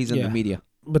 That's why he's in the media.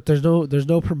 But there's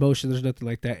no promotion. There's nothing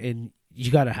like that, and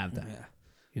you got to have that.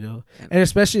 Yeah. And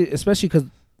especially because,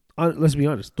 let's be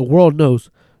honest, the world knows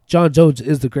John Jones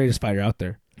is the greatest fighter out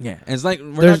there. Yeah, and it's like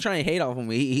we're not trying to hate off him.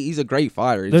 He's a great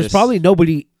fighter. There's probably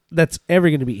nobody that's ever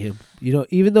going to beat him.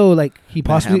 Even though he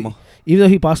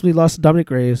possibly lost to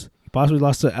Dominic Reyes, he possibly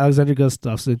lost to Alexander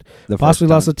Gustafsson, possibly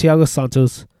lost to Thiago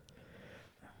Santos.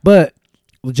 But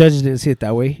the judges didn't see it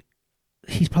that way.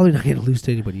 He's probably not going to lose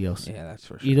to anybody else. Yeah, that's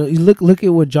for sure. You look at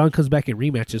when John comes back in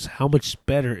rematches, how much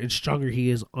better and stronger he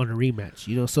is on a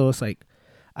rematch. So it's like,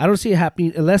 I don't see it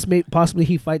happening unless possibly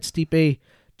he fights Stipe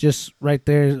just right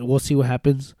there, and we'll see what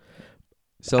happens.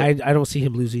 So I don't see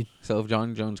him losing. So if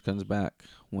John Jones comes back,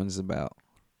 when's the bout?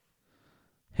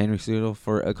 Henry Cejudo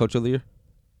for a Coach of the Year?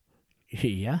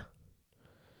 Yeah.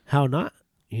 How not?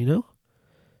 I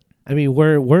mean,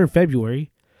 we're in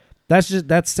February.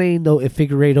 That's saying though, if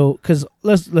Figueiredo, because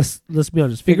let's be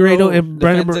honest, Figueiredo and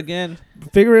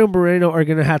Figueiredo and Moreno are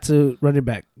gonna have to run it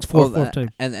back. It's fourth time,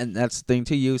 and that's the thing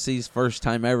too. UFC's first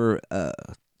time ever,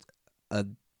 a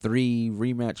 3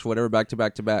 rematch, whatever, back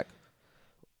to back.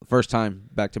 First time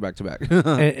back to back.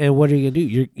 and what are you gonna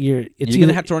do? You're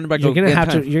gonna have to run it back. You're gonna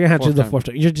have to do the fourth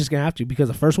time. You're just gonna have to, because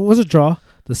the first one was a draw,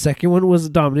 the second one was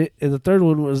dominant, and the third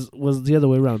one was the other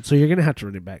way around. So you're gonna have to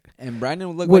run it back. And Brandon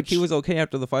looked like he was okay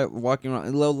after the fight, walking around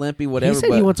a little limpy, whatever. He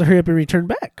said he wants to hurry up and return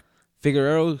back.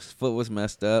 Figueiredo's foot was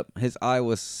messed up. His eye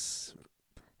was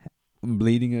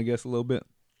bleeding, I guess, a little bit.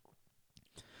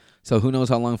 So who knows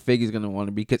how long Figgy's gonna want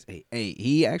to be? Because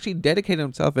he actually dedicated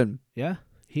himself and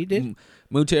he did.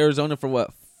 Moved to Arizona for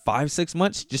 5-6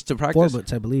 months just to practice. 4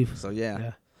 months, I believe. So yeah,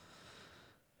 Yeah.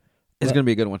 it's gonna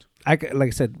be a good one. Like I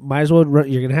said, might as well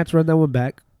run. You're gonna have to run that one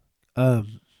back,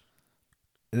 and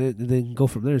then go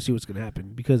from there and see what's gonna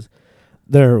happen because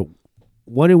they're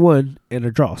 1-1 and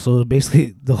a draw. So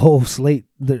basically, the whole slate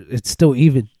it's still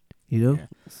even. You know. Yeah.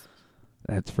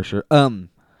 That's for sure.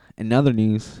 In other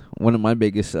news, one of my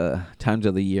biggest times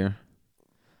of the year,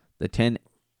 the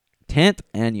 10th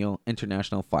annual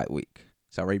International Fight Week.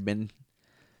 It's already been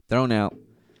thrown out.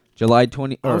 July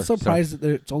 20. I'm surprised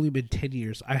that it's only been 10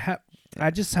 years.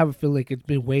 I just have a feeling like it's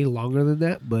been way longer than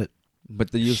that, but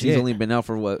the UFC's shit. only been out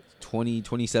for what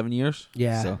 27 years.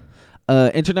 Yeah.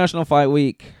 So, International Fight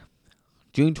Week,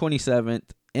 June 27th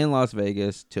in Las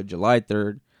Vegas to July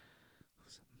 3rd.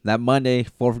 That Monday,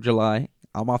 4th of July.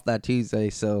 I'm off that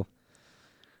Tuesday, so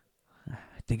I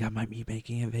think I might be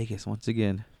making it in Vegas once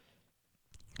again.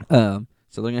 So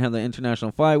they're gonna have the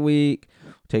International Fight Week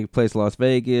take place in Las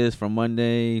Vegas from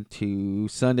Monday to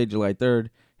Sunday, July 3rd,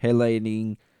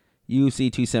 headlining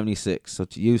UFC 276. So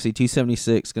UFC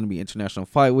 276 is gonna be International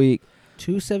Fight Week.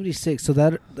 276. So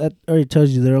that already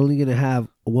tells you they're only gonna have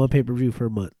one pay-per-view per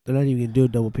month. They're not even gonna do a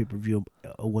double pay-per-view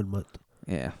a 1 month.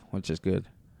 Yeah, which is good,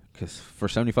 because for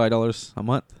 $75 a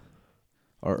month,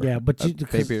 or Yeah, but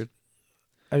pay period.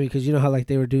 I mean, because you know how like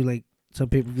they were doing like some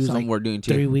pay-per-views Some like we're doing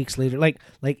too. 3 weeks later. Like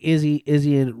Izzy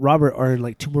and Robert are in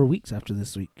like 2 more weeks after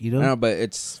this week. You know. No, but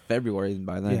it's February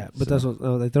by then. Yeah, but so. that's what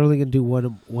like they're only gonna do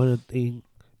one thing.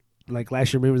 Like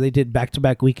last year, remember they did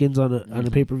back-to-back weekends on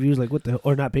the pay-per-views. Like what the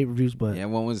or not pay-per-views, but Yeah,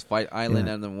 one was Fight Island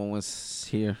Yeah. and then one was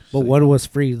here. but So, one was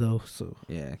free though. So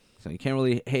yeah, so you can't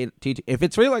really hate if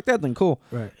it's free like that, then cool.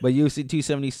 right. But UFC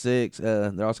 276,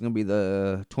 they're also gonna be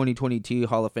the 2022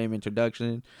 Hall of Fame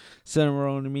introduction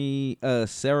ceremony,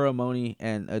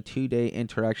 and a 2-day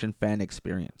interaction fan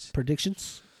experience.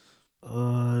 Predictions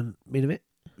on main event?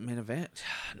 Main event?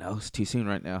 No, it's too soon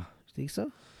right now. Think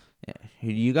so? Yeah, who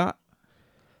do you got?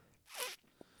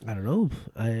 I don't know.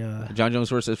 I John Jones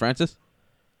versus Francis.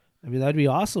 mean that'd be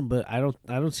awesome, but I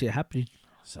don't see it happening.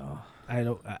 So I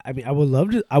don't. I mean, I would love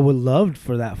to. I would love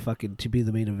for that fucking to be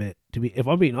the main event. To be, if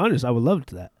I'm being honest, I would love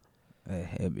to that.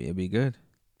 it'd be good.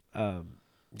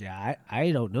 Yeah,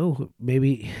 I don't know.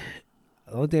 Maybe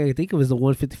the only thing I can think of is the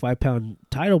 155-pound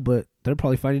title, but they're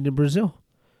probably fighting in Brazil.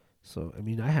 So I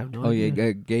mean, I have no. Oh idea.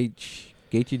 yeah,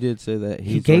 Gaethje did say that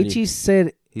Gaethje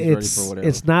said he's ready it's for whatever.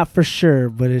 it's not for sure,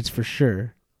 but it's for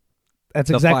sure. That's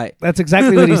The fight. That's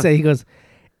exactly what he said. He goes,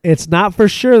 "It's not for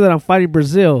sure that I'm fighting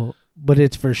Brazil, but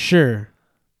it's for sure."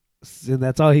 And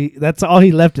that's all he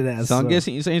left it as. So I'm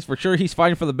guessing you're saying it's for sure he's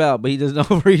fighting for the belt, but he doesn't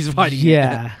know where he's fighting.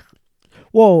 Yeah.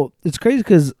 Well, it's crazy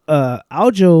because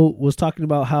Aljo was talking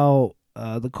about how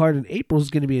the card in April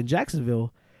is going to be in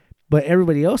Jacksonville, but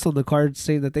everybody else on the card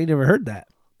saying that they never heard that.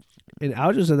 And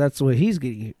Aljo said that's what he's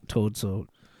getting told. So,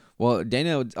 Well,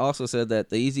 Dana also said that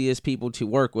the easiest people to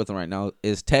work with right now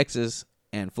is Texas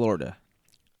and Florida.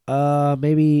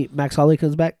 maybe Max Holloway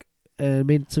comes back and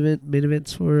main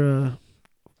events for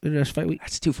International Fight Week.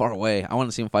 That's too far away. I want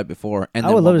to see him fight before. And I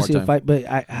then would love one to see more him time. fight, but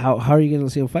how are you going to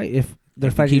see him fight if they're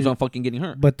He fighting? keeps on fucking getting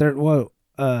hurt. But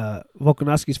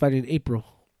Volkanovski's fighting in April,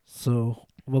 so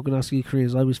Volkanovski Korea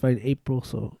is always fighting in April,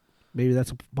 so maybe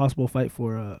that's a possible fight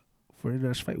for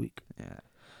International Fight Week. Yeah,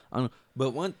 I don't know.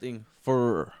 But one thing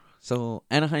so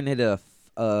Anaheim had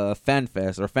a fan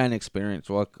fest or fan experience.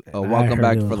 Welcome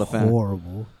back for the fan.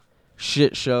 Horrible.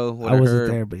 Shit show. What I wasn't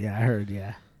heard. there, but yeah, I heard.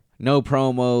 Yeah, No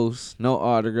promos, no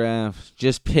autographs,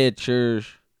 just pictures,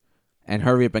 and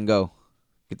hurry up and go.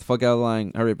 Get the fuck out of the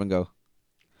line. Hurry up and go.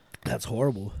 that's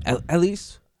horrible. At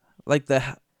least, like the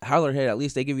Howler Head, at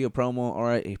least they give you a promo. All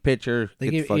right, a picture. They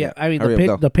get the give, fuck yeah, out. I mean Hurry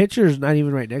up, go. the pitcher is not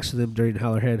even right next to them during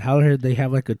Howlerhead. Howlerhead, they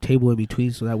have like a table in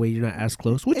between, so that way you're not as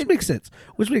close, which makes sense.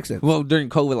 Well, during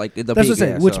COVID, like the That's peak, what I'm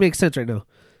saying, yeah, which so. makes sense right now.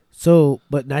 So,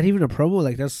 but not even a promo,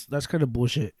 like that's kind of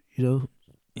bullshit, you know.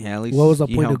 Yeah, at least What was the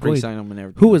you point help of going? pre-sign them and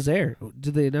everything. Who was there?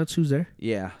 Did they announce who's there?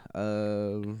 Yeah.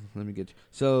 Let me get.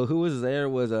 So who was there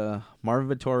was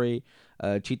Marvin Vittori,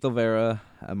 Chito Vera,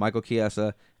 Michael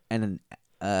Chiesa, and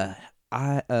an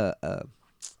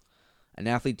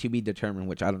athlete to be determined,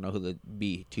 which I don't know who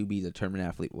the to be determined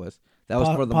athlete was. That was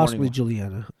for the morning possibly one.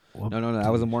 Juliana. Well, No,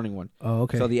 that was the morning one. Oh,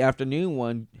 okay. So the afternoon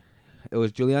one, it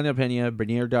was Juliana Pena,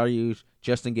 Bernier Dariush,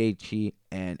 Justin Gaethje,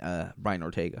 and Brian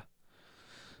Ortega.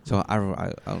 So I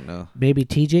don't know. Maybe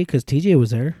TJ, because TJ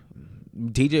was there.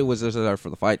 TJ was just there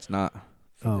for the fights, not.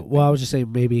 Oh, well, I was just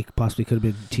saying maybe possibly could have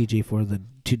been TJ for the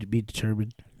to be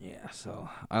determined. Yeah, so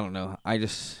I don't know. I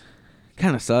just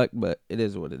kind of suck, but it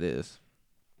is what it is.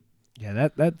 Yeah,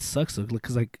 that sucks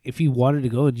because like if you wanted to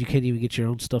go and you can't even get your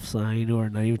own stuff signed or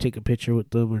not even take a picture with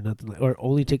them or nothing or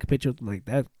only take a picture with them like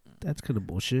that, that's kind of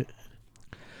bullshit.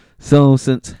 So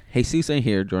since Jesus ain't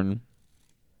here, Jordan,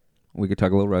 we could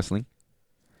talk a little wrestling.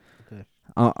 Okay.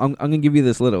 I'm gonna give you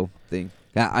this little thing.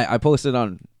 I posted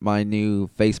on my new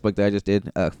Facebook that I just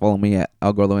did. Follow me at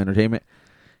El Gordo Entertainment.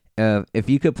 If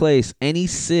you could place any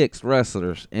 6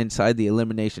 wrestlers inside the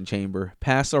Elimination Chamber,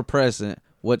 past or present,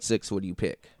 what 6 would you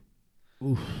pick?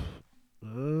 Oof.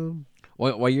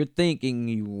 While you're thinking,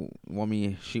 you want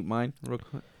me to shoot mine real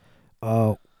quick?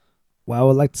 Well, I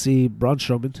would like to see Braun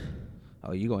Strowman.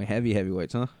 Oh, you going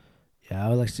heavyweights, huh? Yeah, I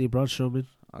would like to see Braun Strowman.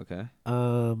 Okay.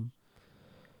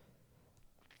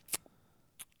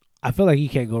 I feel like you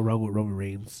can't go wrong with Roman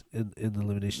Reigns in the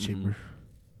Elimination Chamber.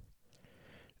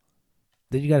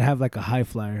 Then you gotta have like a high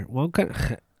flyer. Well,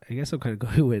 I guess I'm kind of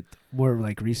going with more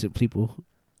like recent people,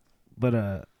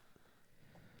 but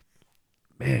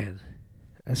man,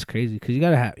 that's crazy because you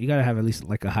gotta have at least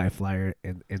like a high flyer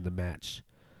in the match.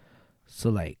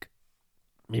 So like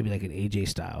maybe like an AJ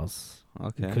Styles,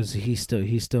 Okay. because he's still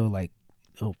like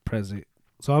present.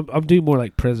 So I'm doing more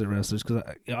like present wrestlers because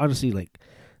honestly like.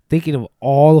 Thinking of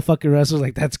all the fucking wrestlers,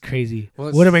 like that's crazy.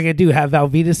 Well, what am I gonna do? Have Val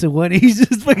Venus in one? He's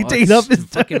just fucking taking up his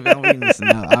fucking Val Venus. No,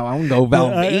 I won't go Val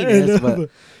Venus, but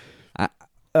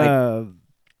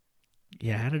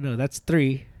yeah, I don't know. That's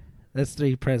 3. That's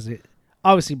 3 present.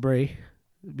 Obviously Bray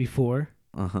before.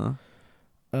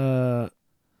 Fuck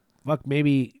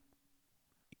maybe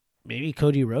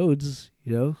Cody Rhodes.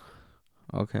 You know.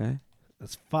 Okay.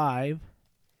 That's 5.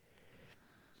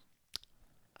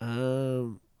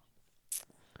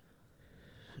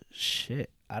 Shit,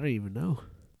 I don't even know.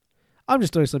 I'm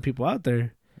just throwing some people out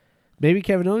there. Maybe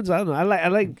Kevin Owens. I don't know. I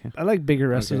like bigger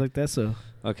wrestlers like that. So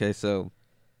okay, so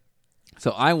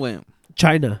I went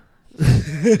China.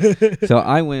 so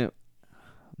I went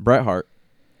Bret Hart,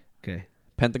 Okay.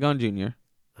 Pentagon Jr.,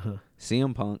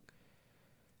 CM Punk,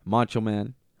 Macho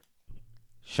Man,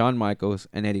 Shawn Michaels,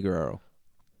 and Eddie Guerrero.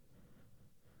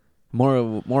 More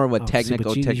of a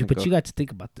technical. But you got to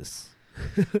think about this.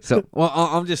 So, well,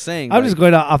 I'm just saying. I'm just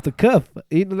going off the cuff.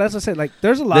 You know, that's what I said. Like,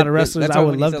 there's a lot of wrestlers that's I why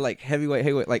would when love. you said, like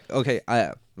heavyweight. Like, okay,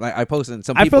 I posted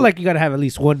some. I People, feel like you got to have at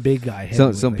least one big guy.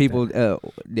 some like people that.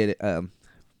 did it.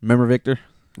 Remember Victor?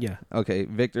 Yeah. Okay,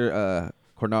 Victor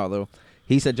Cornalo.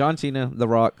 He said John Cena, The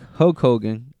Rock, Hulk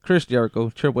Hogan, Chris Jericho,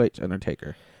 Triple H,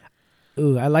 Undertaker.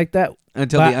 Ooh, I like that.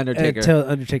 Until the Undertaker. Until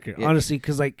Undertaker. Yeah. Honestly,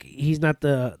 because like he's not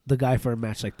the guy for a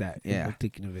match like that. Yeah. I'm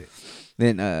thinking of it.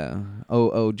 Then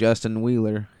Justin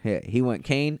Wheeler. Yeah, he went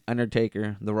Kane,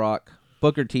 Undertaker, The Rock,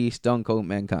 Booker T, Stone Cold,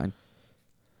 Mankind.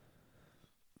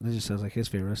 That just sounds like his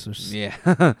favorite wrestlers. Yeah.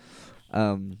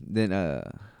 Then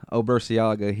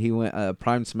Berciaga, he went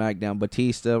Prime SmackDown,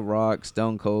 Batista, Rock,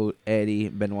 Stone Cold, Eddie,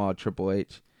 Benoit, Triple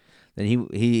H. Then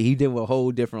he did a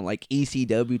whole different like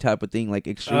ECW type of thing, like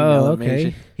Extreme Elimination.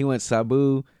 Okay. He went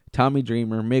Sabu, Tommy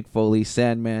Dreamer, Mick Foley,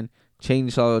 Sandman,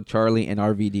 Chainsaw Charlie, and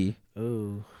RVD.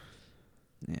 Oh.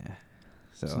 Yeah.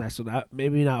 So nice. So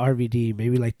maybe not RVD.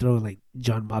 Maybe like throwing like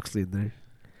John Moxley in there.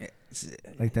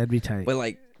 Like that'd be tight. But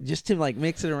like just to like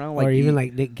mix it around, like or even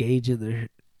like Nick Gage in there,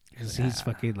 because he's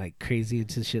fucking like crazy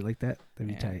into shit like that.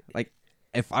 That'd be tight. Like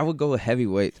if I would go with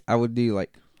heavyweight, I would do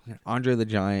like Andre the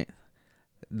Giant,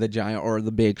 or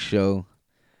the Big Show,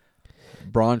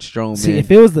 Braun Strowman. See,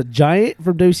 if it was the Giant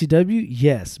from WCW,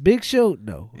 yes. Big Show,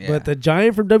 no. Yeah. But the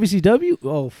Giant from WCW,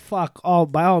 oh fuck!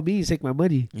 By all means, take my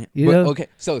money. Yeah. You know? Okay,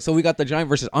 so we got the Giant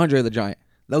versus Andre the Giant.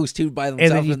 Those two by And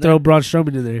themselves. then you in throw there. Braun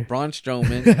Strowman in there. Braun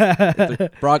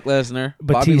Strowman, Brock Lesnar,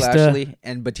 Bobby Batista. Lashley,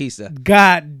 and Batista.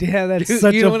 God damn, that's Dude,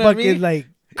 such you know a what fucking I mean? like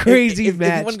crazy if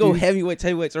match. you want to go dude.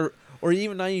 heavyweights, or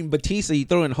even not even Batista, you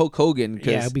throw in Hulk Hogan.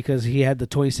 Yeah, because he had the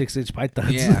 26-inch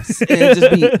pythons. Yeah,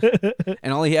 and,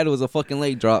 and all he had was a fucking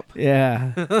leg drop.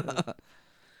 Yeah.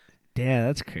 Damn,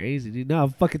 that's crazy, dude. No, I'm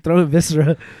fucking throwing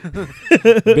Viscera.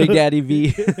 Big Daddy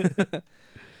V,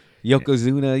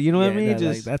 Yokozuna. You know what I mean? No,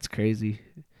 like, that's crazy.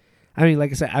 I mean, like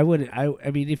I said, I wouldn't.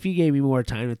 I mean, if you gave me more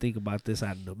time to think about this,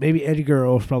 I don't know. Maybe Eddie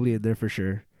Guerrero was probably in there for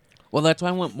sure. Well, that's why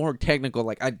I want more technical.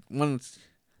 Like I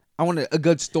wanted a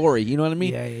good story. You know what I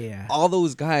mean? Yeah. All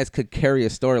those guys could carry a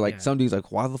story. Like Yeah. some dude's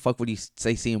like, why the fuck would he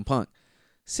say CM Punk?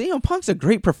 CM Punk's a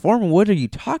great performer. What are you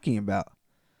talking about?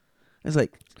 It's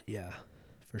like, Yeah,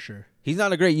 for sure. he's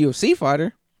not a great UFC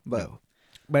fighter, but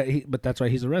But that's why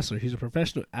he's a wrestler. He's a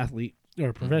professional athlete or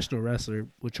a professional wrestler,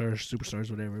 which are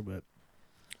superstars, whatever. But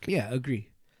yeah, agree.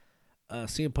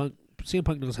 CM Punk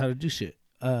knows how to do shit.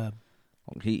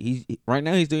 he right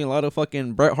now he's doing a lot of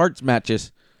fucking Bret Hart's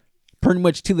matches, pretty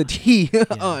much to the T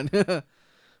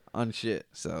on shit.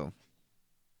 So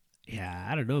Yeah,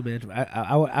 I don't know, man.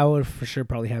 I would for sure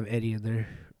probably have Eddie in there.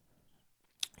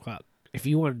 Wow. If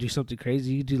you want to do something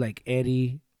crazy, you do like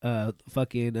Eddie,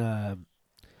 fucking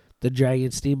the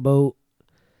Dragon Steamboat,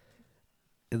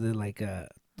 and then like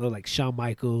throw like Shawn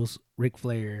Michaels, Ric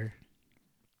Flair,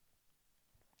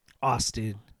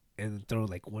 Austin, and then throw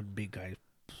like one big guy.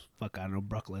 Fuck, I don't know,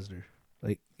 Brock Lesnar.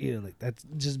 Like, you know, like that's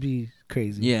just be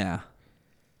crazy. Yeah.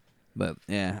 But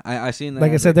yeah, I seen that.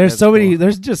 Like I said, there's that's cool.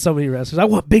 there's just so many wrestlers. I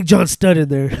want Big John Studd in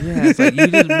there. Yeah, it's like you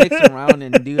just mix around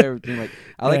and do everything. Like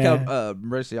I like Yeah. how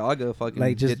Murcielago fucking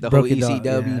Like, just did the whole broke it down,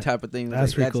 ECW yeah. type of thing.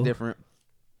 That's Like, pretty that's cool. different,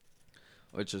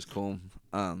 which is cool.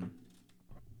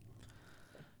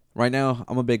 Right now,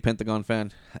 I'm a big Pentagon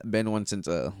fan. Been one since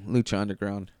Lucha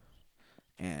Underground,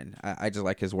 and I just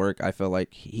like his work. I feel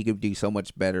like he could do so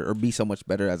much better or be so much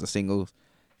better as a singles,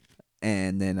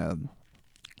 and then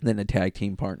a tag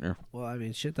team partner. Well, I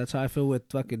mean, shit, that's how I feel with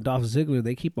fucking Dolph Ziggler.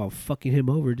 They keep on fucking him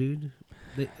over, dude.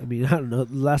 I mean, I don't know.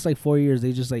 The last like 4 years,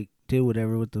 they just like did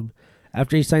whatever with him.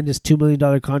 After he signed this $2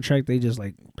 million contract, they just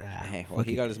like, Hey, well, fuck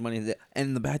he it. got his money.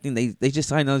 And the bad thing, they just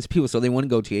signed all these people, so they want to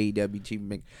go to AEW to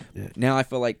make. Yeah. Now I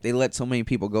feel like they let so many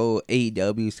people go.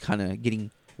 AEW's kind of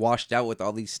getting washed out with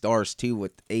all these stars too,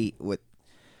 with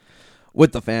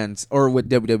the fans or with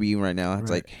WWE right now.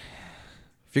 It's Right. like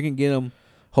if you can get them,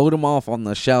 hold them off on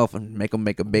the shelf and make them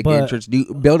make a big But- entrance.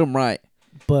 Build them right.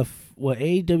 But what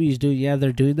AEW is doing, yeah,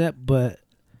 they're doing that, but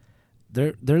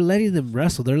they're letting them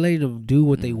wrestle. They're letting them do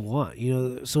what they want, you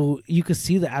know. So you can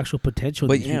see the actual potential.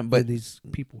 But in these, yeah, in but- these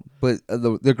people, But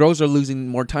the girls are losing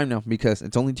more time now because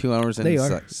it's only 2 hours and they it are.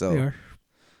 sucks. So They are.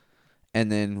 and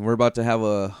then we're about to have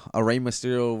a Rey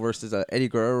Mysterio versus a Eddie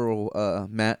Guerrero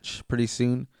match pretty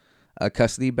soon, a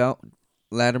custody bout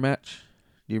ladder match.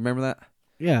 Do you remember that?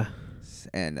 Yeah,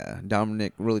 And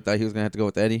Dominic really thought he was gonna have to go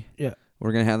with Eddie. yeah.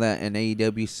 We're gonna have that in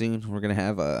AEW soon. We're gonna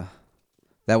have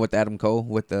that with Adam Cole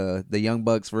with the Young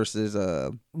Bucks versus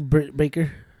Britt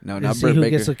Baker. no, And not see Britt who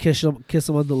Baker. gets to kiss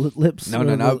him on the lips. No, on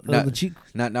no, the, no, on not- the cheek.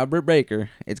 Not Britt Baker.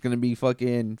 It's gonna be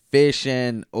fucking Fish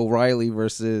and O'Reilly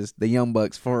versus the Young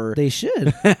Bucks for They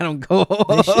should. Adam Cole.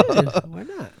 They should. Why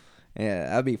not? Yeah,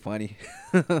 that'd be funny.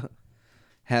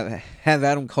 have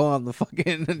Adam Cole on the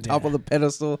fucking top of the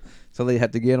pedestal, so they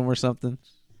had to get him or something.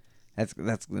 That's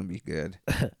gonna be good.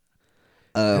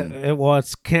 Well,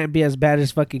 it can't be as bad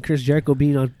as fucking Chris Jericho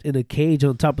being in a cage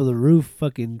on top of the roof,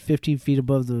 fucking 15 feet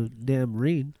above the damn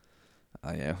ring.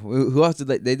 Oh yeah, who else did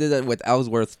they did that with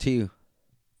Ellsworth too?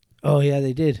 Oh yeah,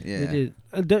 they did. Yeah. They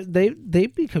did. They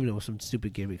be coming up with some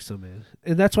stupid gimmicks, so man,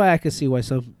 and that's why I can see why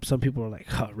some people are like,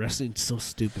 "Oh, wrestling's so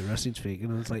stupid. Wrestling's fake,"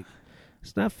 and it's like,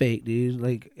 it's not fake, dude.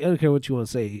 Like, I don't care what you want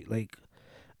to say. Like,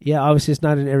 yeah, obviously it's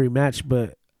not in every match,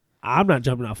 but I'm not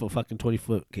jumping off a fucking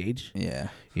 20-foot cage. Yeah,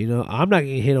 You know, I'm not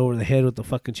getting hit over the head with the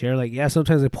fucking chair. Like, yeah,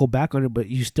 sometimes they pull back on it, but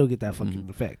you still get that fucking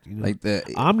effect. You know, like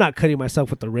I'm not cutting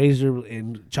myself with the razor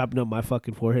and chopping up my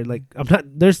fucking forehead. Like, I'm not.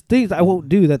 There's things I won't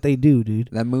do that they do, dude.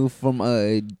 that move from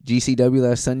GCW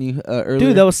that I sent you earlier.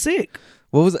 Dude, that was sick.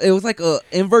 what was it? Was like a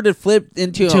inverted flip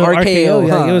into To an RKO.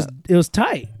 yeah, huh? it was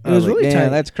tight. It I was like, really damn, tight.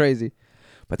 That's crazy.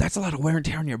 But that's a lot of wear and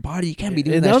tear on your body. You can't be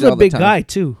doing and that. that was shit a all the big time. guy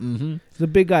too. Mm-hmm. The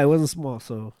big guy wasn't small,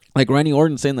 so Like Randy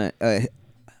Orton saying that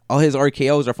all his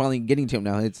RKOs are finally getting to him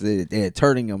now. It's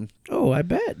hurting him. oh, I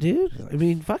bet, dude. I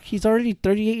mean, fuck, he's already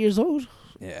 38 years old.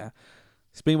 Yeah.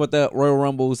 Speaking about that, Royal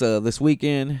Rumbles this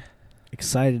weekend.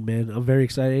 Excited, man. I'm very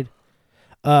excited.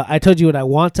 I told you what I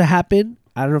want to happen.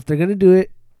 I don't know if they're gonna do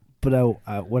it, but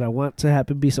what I want to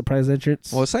happen be surprise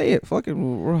entrance. Well, say it.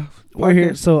 Fucking. We're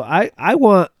here. So I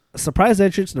want a surprise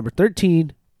entrance number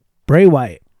 13, Bray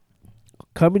Wyatt,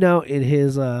 coming out in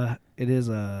his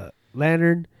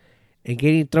lantern and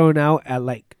getting thrown out at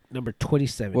like number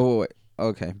 27. Wait.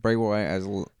 Okay, Bray Wyatt as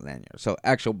lanyard. So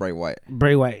actual Bray Wyatt.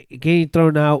 Bray Wyatt getting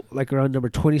thrown out like around number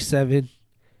 27,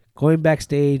 going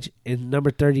backstage, and number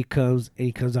 30 comes and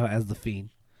he comes out as the Fiend.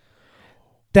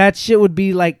 That shit would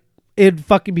be like, it'd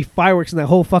fucking be fireworks in that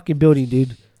whole fucking building,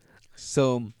 dude.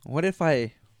 So what if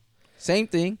same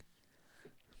thing,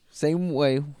 same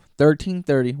way,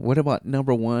 1330. What about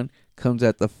number 1 comes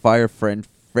at the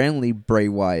friendly Bray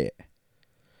Wyatt?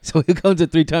 So he comes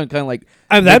at 3 times, kind of like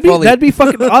That'd be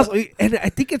fucking awesome. And I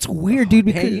think it's weird, dude,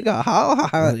 because Hey, you got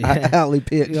how Yeah. alley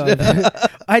pitch.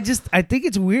 I think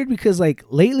it's weird because like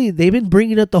lately they've been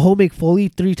bringing up the whole Mick Foley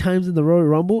 3 times in the Royal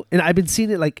Rumble, and I've been seeing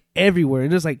it like everywhere,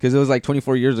 and it's like, Because it was like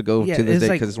 24 years ago yeah, to this it's day.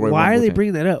 like, Because it's Royal why Rumble are they thing.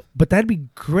 bringing that up? But that'd be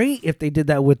great if they did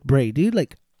that with Bray, dude.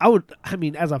 Like, I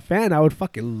mean, as a fan, I would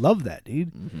fucking love that,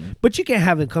 dude. But you can't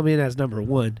have him come in as number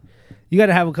 1. You got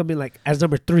to have him come in like as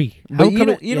number 3. But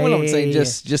you know what I'm saying? Yeah.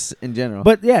 Just in general.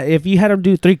 But yeah, if you had him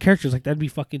do 3 characters, like that'd be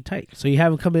fucking tight. So you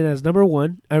have him come in as number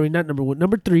 1. I mean, not number 1,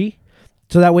 number 3.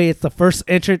 So that way, it's the first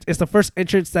entrance. It's the first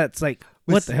entrance that's like,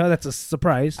 what the hell? That's a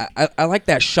surprise. I like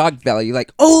that shock value.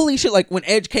 Like, holy shit! Like when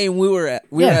Edge came, we were at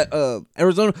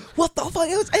Arizona. What the fuck?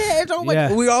 It was Edge. I'm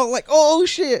like, we all like, oh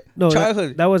shit! No,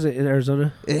 childhood. that wasn't in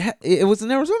Arizona. It was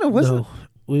in Arizona, wasn't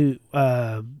it?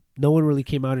 No one really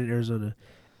came out in Arizona.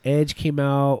 Edge came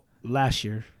out last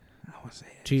year. I want to say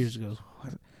 2 years ago.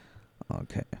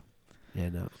 Okay. Yeah,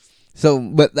 no. So,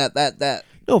 but that.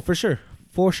 No, for sure.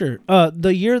 For sure.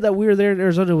 The year that we were there in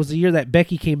Arizona was the year that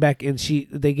Becky came back and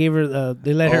they gave her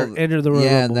they let her enter the Royal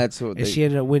Rumble. And that's what she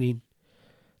ended up winning.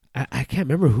 I can't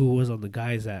remember who was on the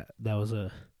guys that was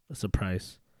a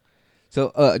surprise.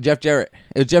 So Jeff Jarrett.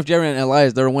 It was Jeff Jarrett and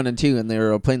Elias. They were 1 and 2, and they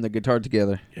were playing the guitar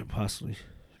together. Yeah, possibly.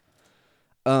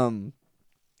 So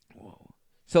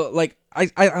like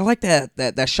I like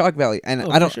that shock value, and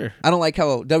I don't like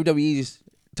how WWE's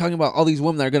talking about all these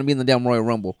women that are going to be in the damn Royal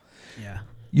Rumble. Yeah.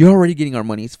 You're already getting our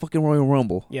money. It's fucking Royal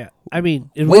Rumble. Yeah. I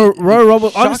mean, Royal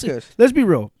Rumble, honestly, let's be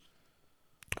real.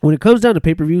 When it comes down to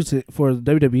pay-per-views for the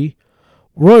WWE,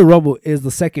 Royal Rumble is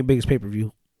the second biggest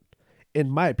pay-per-view, in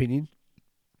my opinion,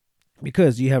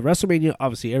 because you have WrestleMania.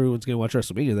 Obviously, everyone's going to watch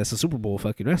WrestleMania. That's the Super Bowl of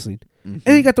fucking wrestling. Mm-hmm.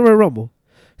 And you got the Royal Rumble.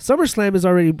 SummerSlam is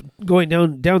already going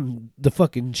down the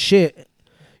fucking shit.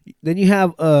 Then you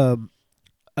have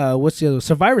what's the other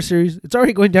Survivor Series? It's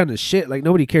already going down to shit. Like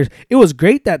nobody cares. It was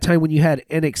great that time when you had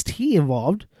NXT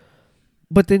involved,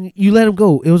 but then you let them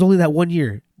go. It was only that 1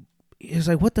 year. It's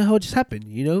like, what the hell just happened?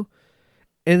 You know?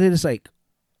 And then it's like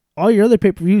all your other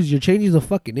pay-per-views, you're changing the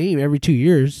fucking name every 2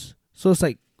 years. So it's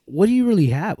like, what do you really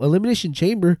have? Elimination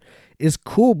Chamber is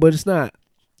cool, but it's not.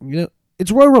 You know, it's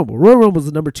Royal Rumble. Royal Rumble is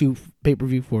the number 2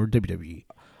 pay-per-view for WWE.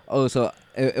 Oh, so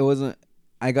it wasn't.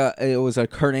 It was a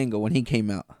Kurt Angle when he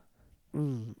came out.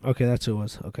 Okay, that's who it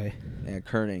was. Okay. Yeah,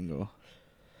 Kurt Angle.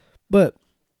 But,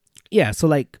 yeah, so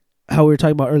like how we were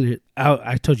talking about earlier,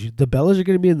 I told you, the Bellas are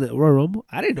going to be in the Royal Rumble.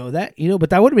 I didn't know that, but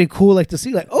that would have been cool like to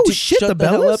see, like, oh, shit, shut the Bellas?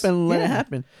 hell up and let it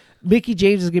happen. Mickie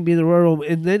James is going to be in the Royal Rumble,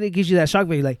 and then it gives you that shock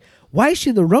value, like, why is she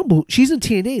in the Rumble? She's in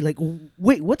TNA. Like,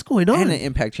 wait, what's going on? And an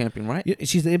Impact champion, right? Yeah,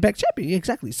 she's the Impact champion. Yeah,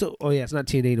 exactly. So, it's not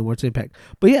TNA anymore, it's Impact.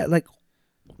 But yeah, like,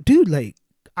 dude, like,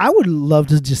 I would love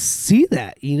to just see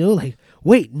that, like,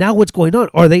 wait, now what's going on?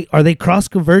 Are they cross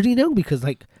converging now? Because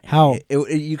like how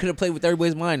you could have played with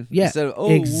everybody's mind. Yeah, instead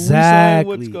of,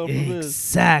 exactly,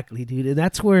 dude. And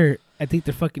that's where I think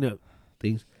they're fucking up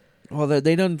things. Well,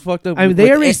 they done fucked up. I mean,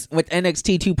 with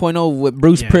NXT 2.0 with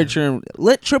Bruce Pritchard and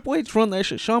let Triple H run that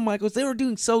shit. Shawn Michaels, they were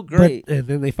doing so great. And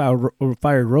then they fired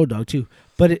Road Dogg too.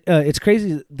 But it's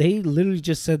crazy. They literally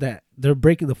just said that they're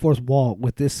breaking the fourth wall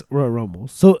with this Royal Rumble.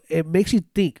 So it makes you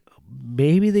think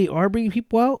maybe they are bringing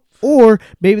people out, or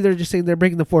maybe they're just saying they're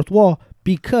breaking the fourth wall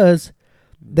because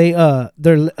they're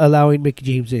allowing Mickie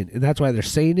James in, and that's why they're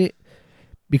saying it,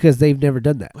 because they've never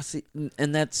done that. Well, see,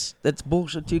 and that's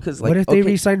bullshit too. Because like, what if they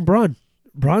re-sign Braun?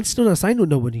 Braun's still not signed with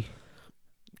nobody.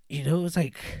 It's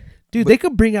like, dude, they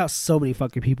could bring out so many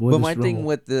fucking people. But my thing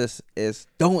with this is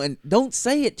don't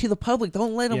say it to the public.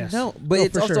 Don't let them know. But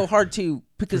it's also hard to,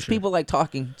 because people like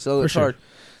talking, so it's hard.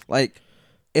 Like,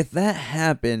 if that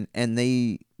happened and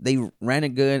they ran it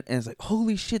good, and it's like,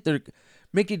 holy shit, they're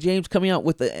Mickie James coming out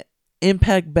with the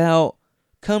Impact belt,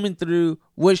 coming through.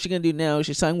 What is she gonna do now? Is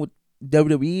she signed with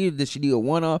WWE? Did she do a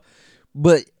one-off?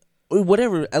 But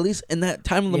whatever. At least in that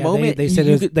time of the moment, they said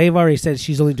they've already said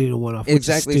she's only doing a one-off.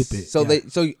 Exactly. Which is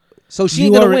stupid. So she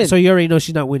ain't gonna win. So you already know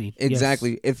she's not winning.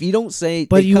 Exactly. Yes. If you don't say,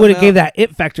 but you would have gave that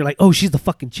it factor, like, oh, she's the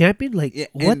fucking champion. Like,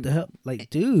 what the hell?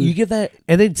 Like, dude, you give that,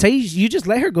 and then say you just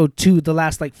let her go to the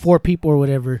last like 4 people or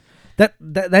whatever.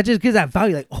 That just gives that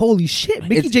value. Like, holy shit,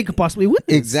 Mickie James could possibly win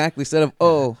this. Exactly. Instead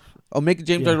of Mickie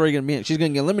James is already gonna be in. She's gonna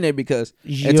get eliminated because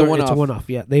it's a one-off. It's a one-off.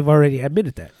 Yeah, they've already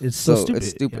admitted that. It's so stupid.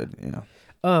 It's stupid. Yeah.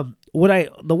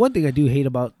 The one thing I do hate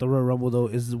about the Royal Rumble though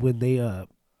is when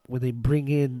they bring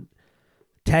in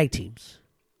tag teams.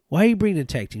 Why are you bringing in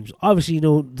tag teams? Obviously,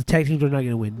 the tag teams are not going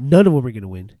to win. None of them are going to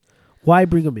win. Why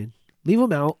bring them in? Leave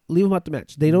them out. Leave them out the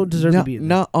match. They don't deserve to be in.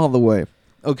 Not all the way.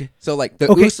 Okay, so like the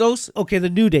Usos. Okay, the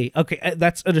New Day. Okay,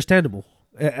 that's understandable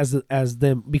as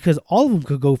them, because all of them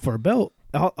could go for a belt.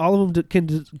 All of them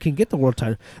can get the world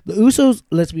title. The Usos,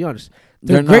 let's be honest,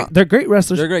 they're great. They're great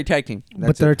wrestlers. They're a great tag team,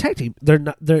 but they're a tag team. They're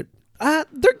not. They're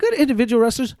good individual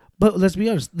wrestlers. But let's be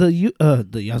honest, I was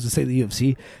gonna say the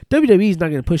UFC, WWE is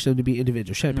not going to push them to be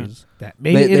individual champions. That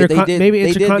maybe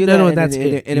Intercontinental, and that's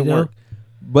it. And it worked.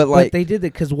 But like, but they did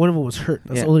it because one of them was hurt.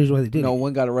 That's Yeah. the only reason why they did no it.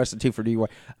 one got arrested too for DUI.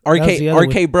 was the other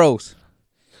RK Bros.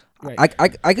 Right.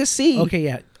 I could see. Okay,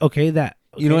 yeah. Okay, that.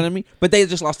 You know okay. what I mean? But they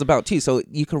just lost the bout too, so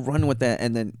you could run with that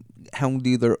and then have them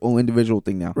do their own individual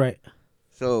thing now. Right.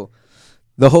 So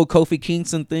the whole Kofi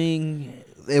Kingston thing,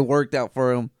 it worked out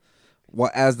for him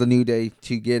as the New Day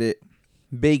to get it.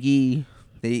 Big E,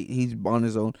 he's on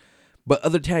his own. But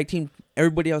other tag team,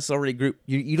 everybody else is already grouped.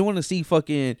 You don't want to see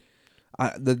fucking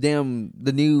the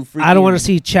new freaking... I don't want to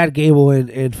see Chad Gable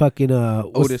and fucking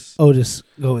Otis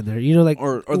go in there. You know, like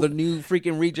or the new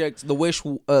freaking rejects, the Wish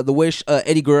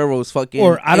Eddie Guerrero's fucking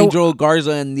Or I don't- Angel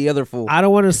Garza and the other fool I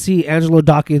don't want to see Angelo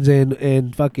Dawkins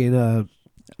and fucking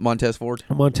Montez Ford.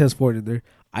 Montez Ford in there.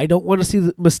 I don't want to see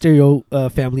the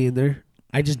Mysterio family in there.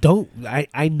 I just don't.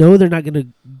 I know they're not gonna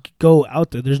go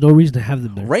out there. There's no reason to have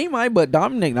them there. Ray might, but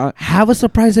Dominic not. Have a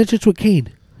surprise entrance with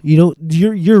Kane. You know,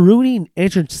 you're ruining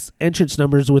entrance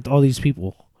numbers with all these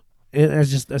people. And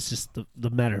that's just the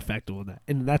matter of fact of that.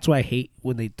 And that's why I hate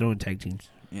when they throw in tag teams.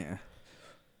 Yeah.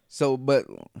 So, but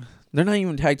they're not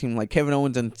even tag team. Like Kevin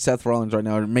Owens and Seth Rollins right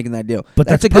now are making that deal. But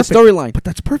that's a perfect. good storyline. But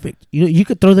that's perfect. You know, you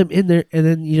could throw them in there, and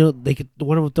then they could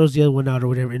one of them throws the other one out or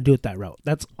whatever, and do it that route.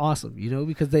 That's awesome. You know,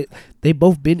 because they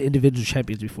both been individual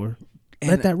champions before.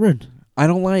 Let And that run. I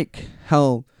don't like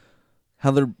how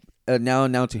they're now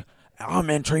announcing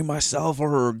I'm entering myself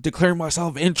or declaring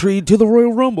myself entry to the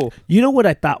Royal Rumble. You know what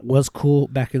I thought was cool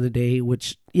back in the day,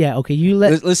 which you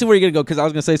Let's see where you're gonna go because I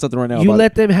was gonna say something right now. you about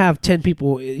let them have 10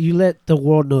 people. You let the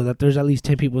world know that there's at least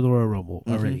 10 people in the Royal Rumble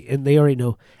already, and they already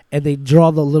know. And they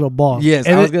draw the little ball. it. Yes,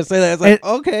 and I was gonna say that. It's like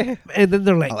and- okay, And then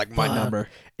they're like, I like my "Fuck." number.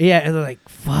 Yeah, and they're like,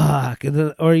 fuck. And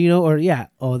then,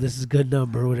 oh, this is a good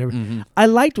number or whatever. Mm-hmm. I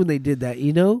liked when they did that,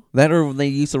 you know? That or when they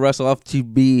used to wrestle off to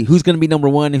be who's gonna be number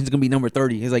 1 and who's gonna be number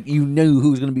 30. It's like you knew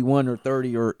who's gonna be 1 or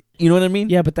 30 or you know what I mean?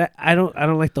 Yeah, but that I don't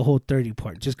like the whole 30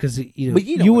 part just because But you know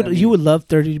what I mean. you would love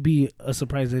 30 to be a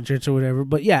surprise entrance or whatever.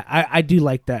 But yeah, I do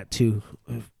like that too.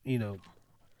 You know,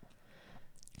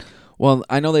 Well,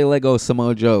 I know they let go of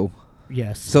Samoa Joe.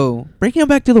 yes. So bring him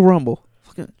back to the Rumble.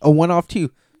 Fucking a 1-off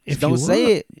too. If Don't you say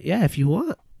want. it. Yeah, if you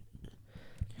want.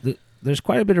 There's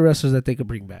quite a bit of wrestlers that they could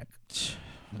bring back.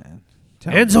 Man,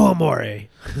 Enzo Amore.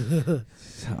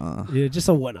 Uh, Yeah, just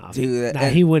a one-off. Dude, Nah,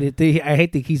 he wouldn't. I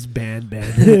think he's banned.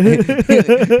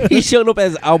 he showed up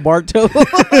as Alberto.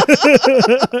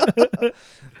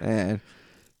 Man,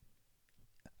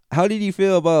 how did you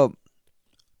feel about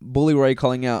Bully Ray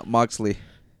calling out Moxley?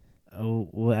 Oh,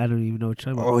 well, I don't even know what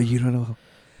you're talking about. Oh, you don't know.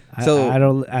 I so- I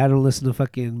don't listen to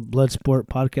fucking Bloodsport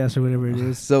podcast or whatever it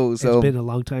is. So It's been a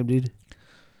long time, dude.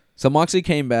 So Moxley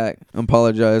came back,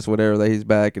 apologized, whatever, that he's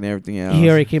back and everything else. He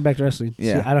already came back to wrestling.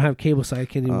 Yeah. See, I don't have cable, so I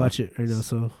can't even Oh. watch it right now.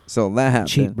 So So that happened.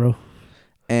 cheap, bro.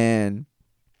 And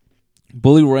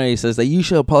Bully Ray says that you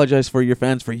should apologize for your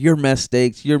fans for your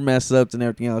mistakes, your mess ups, and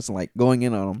everything else, and like going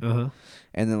in on them. Uh huh.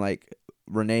 And then like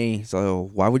Renee, so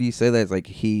why would you say that? It's like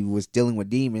he was dealing with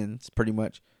demons, pretty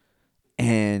much,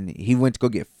 and he went to go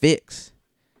get fixed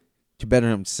to better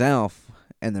himself.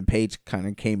 And then Paige kind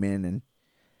of came in and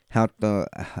helped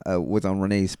was on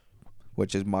Renee's,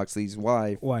 which is Moxley's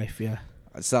wife, Yeah.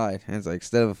 side. And it's like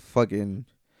instead of fucking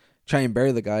trying to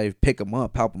bury the guy, pick him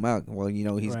up, help him out. Well, you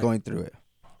know he's Right. going through it.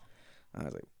 I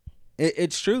was like,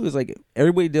 it's true. It's like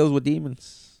everybody deals with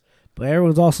demons. But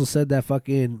everyone's also said that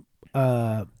fucking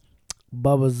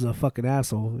Bubba's a fucking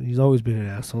asshole. He's always been an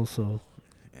asshole. So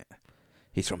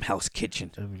He's from Hell's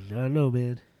Kitchen. I mean, I don't know,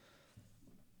 man.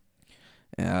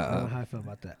 I don't know how I feel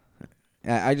about that.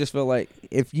 I just feel like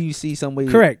if you see somebody,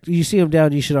 Correct. You see him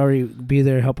down, you should already be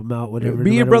there, help him out, whatever.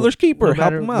 Be no your matter brother's keeper, no help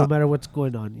matter, him no out. matter what's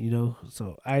going on, you know.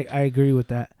 So I agree with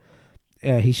that.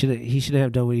 Yeah, he shouldn't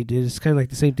have done what he did. It's kind of like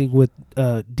the same thing with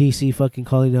DC fucking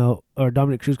calling out, or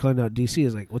Dominic Cruz calling out DC.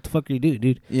 Is like, what the fuck are you doing,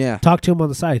 dude? Yeah, Talk to him on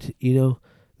the side, you know.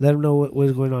 Let him know what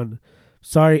is going on.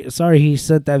 Sorry, he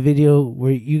sent that video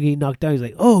where you get knocked out. He's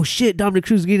like, oh shit, Dominic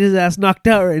Cruz getting his ass knocked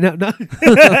out right now.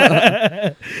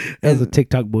 That was a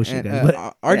TikTok bullshit, and, guy. But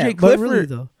RJ yeah, but Clifford really,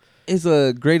 though. is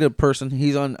a greater person.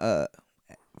 He's on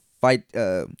fight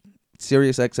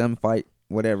Sirius XM fight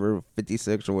whatever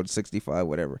 56 or what 65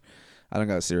 whatever. I don't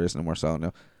got Sirius no more, so I don't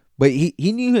know. But he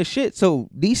knew his shit, so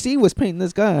DC was paying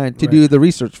this guy to do the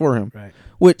research for him, Right.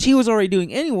 which he was already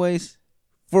doing anyways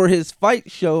for his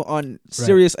fight show on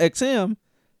Sirius XM.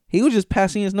 He was just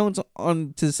passing his notes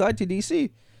on to the side to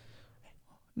DC.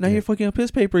 Now you're fucking up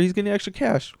his paper. He's getting extra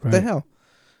cash. What the Right. hell?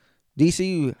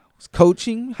 DC was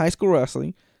coaching high school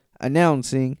wrestling,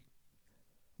 announcing,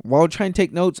 while trying to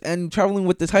take notes and traveling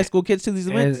with his high school kids to these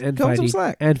events. and Come some fighting.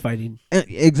 slack. And fighting.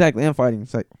 Exactly, and fighting.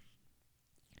 It's like,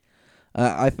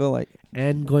 I feel like,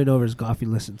 And going over his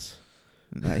golfing lessons.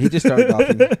 Nah, he just started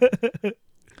golfing.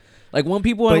 Like when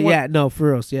people, But yeah, no,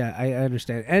 for reals, yeah, I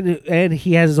understand. And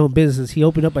he has his own business. He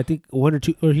opened up, I think,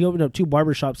 he opened up 2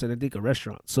 barbershops and I think a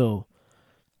restaurant. So,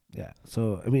 yeah.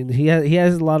 So I mean, he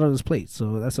has a lot on his plate,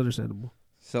 so that's understandable.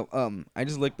 So I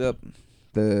just looked up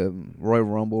the Royal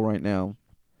Rumble right now,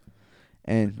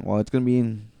 and it's gonna be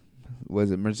in, was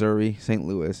it Missouri, St.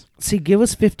 Louis? See, give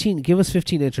us 15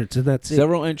 entrants, and that's it.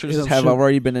 Several entrants It'll have show-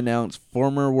 already been announced.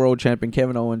 Former world champion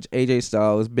Kevin Owens, AJ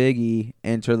Styles, Big E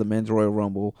enter the men's Royal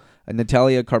Rumble.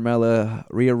 Natalia, Carmella,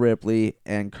 Rhea Ripley,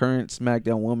 and current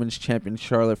SmackDown Women's Champion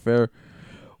Charlotte Flair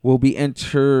will be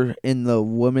entered in the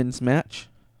women's match.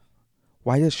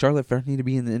 Why does Charlotte Flair need to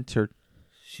be entered?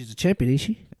 She's a champion, ain't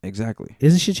she? Exactly.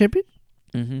 Isn't she a champion?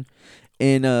 Mm-hmm.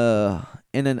 In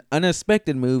an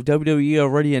unexpected move, WWE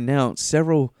already announced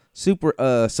several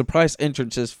surprise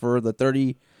entrances for the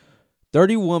 30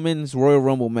 Women's Royal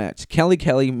Rumble match.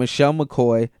 Kelly, Michelle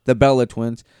McCoy, the Bella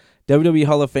Twins, WWE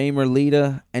Hall of Famer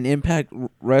Lita, and Impact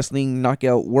Wrestling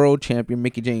Knockout World Champion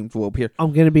Mickie James will appear.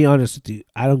 I'm gonna be honest with you.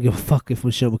 I don't give a fuck if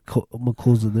Michelle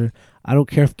McCool's in there. I don't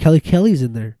care if Kelly's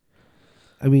in there.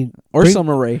 I mean, Or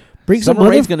Summer Rae. Bring some Summer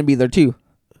Rae's other- going to be there too.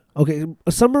 Okay,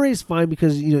 Summer Rae's fine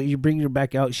because you bring her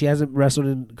back out. She hasn't wrestled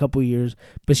in a couple of years,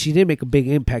 but she didn't make a big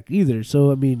impact either.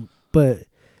 So I mean, but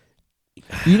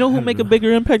You know who make a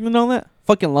bigger impact than all that?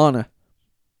 Fucking Lana.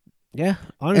 yeah,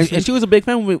 honestly, And she was a big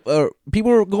fan.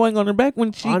 People were going on her back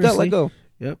when she got Honestly. let go.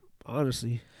 yep,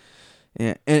 honestly,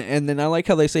 Yeah, and then I like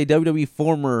how they say WWE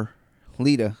former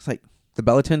Lita. It's like the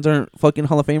Bella Twins aren't fucking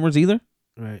Hall of Famers either,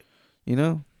 right. you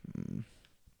know?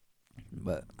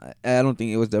 But I don't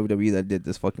think it was WWE that did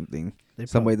this fucking thing.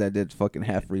 Somebody that did fucking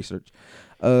half research.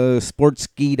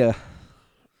 Sportskeeda.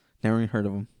 Never even heard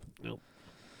of them. Nope.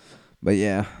 But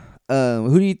yeah.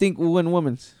 Who do you think will win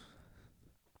women's?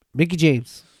 Mickie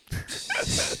James.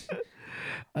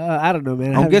 I don't know,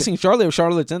 man. I'm guessing Charlotte if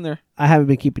Charlotte's in there. I haven't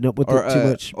been keeping up with it too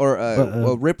much.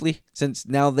 Or Ripley, since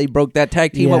now they broke that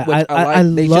tag team Yeah, up, which I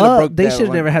they love. They should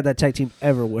have never had that tag team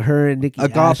ever with her and Nikki. a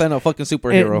goth Ash. and a fucking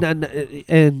superhero.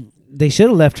 And they should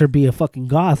have left her be a fucking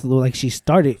goth like she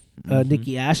started.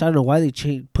 Nikki Ash. I don't know why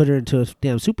they put her into a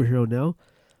damn superhero now,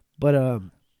 but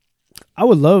I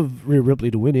would love Rhea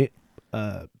Ripley to win it.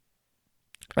 I'm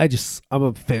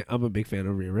a fan. I'm a big fan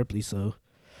of Rhea Ripley. So,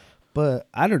 but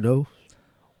I don't know.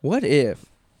 What if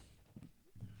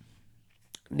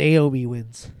Naomi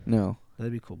wins? no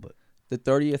That'd be cool. But the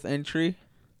 30th entry?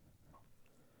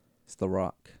 It's The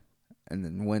Rock, and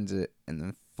then wins it, and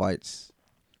then fights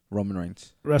Roman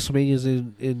Reigns. WrestleMania's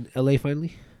in LA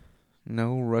finally.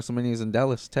 No, WrestleMania's in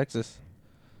Dallas, Texas.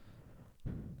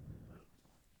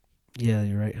 Yeah,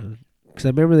 you're right. Because I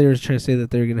remember they were trying to say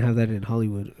that they were gonna have that in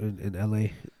Hollywood in LA.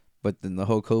 But then the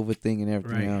whole COVID thing and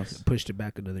everything else. Pushed it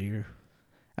back another year.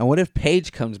 And what if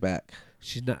Paige comes back?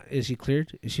 She's not. Is she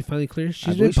cleared? Is she finally cleared?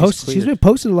 She's been believe she's posting. She's cleared. been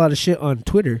posting a lot of shit on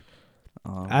Twitter.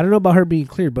 I don't know about her being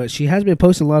cleared, but she has been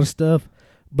posting a lot of stuff.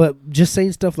 But just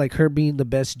saying stuff like her being the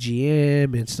best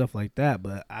GM and stuff like that.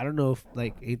 But I don't know if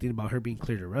like anything about her being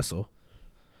cleared to wrestle.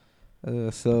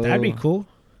 So That'd be cool.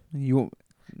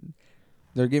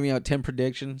 They're giving out 10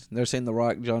 predictions. They're saying The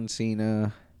Rock, John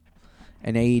Cena,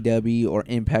 an AEW or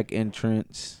Impact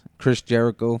entrance. Chris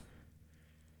Jericho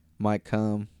might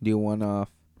come, do one off.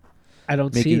 I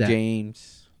don't Mickie see that.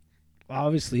 James.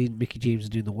 Obviously, Mickie James is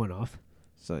doing the one off.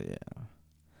 So yeah.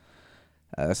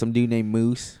 Some dude named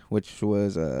Moose, which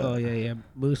was Oh yeah,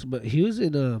 Moose. But he was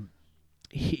in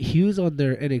he was on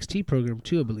their NXT program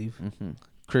too, I believe.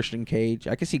 Christian Cage.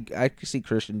 I could see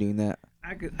Christian doing that.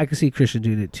 I could see Christian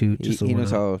doing it too. He Just knows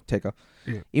how to take off.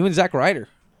 Yeah. Even Zack Ryder.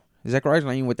 Zack Ryder's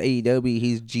not even with AEW.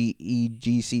 He's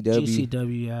GCW.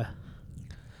 GCW,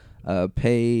 yeah.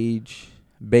 Paige,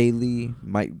 Bailey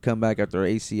might come back after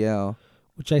ACL.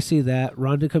 Which I see that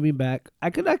Ronda coming back. I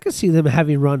could see them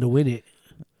having Ronda win it.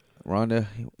 Ronda,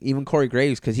 even Corey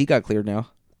Graves, because he got cleared now.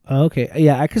 Oh, okay,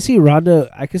 yeah, I could see Ronda.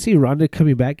 I could see Ronda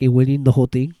coming back and winning the whole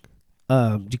thing.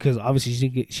 Because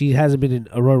obviously she hasn't been in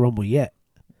a Royal Rumble yet.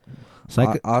 So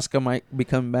Asuka might be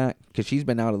coming back because she's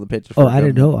been out of the picture. Oh, I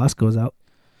didn't know Asuka was out.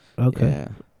 Okay. Yeah.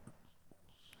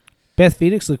 Beth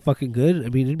Phoenix looked fucking good. I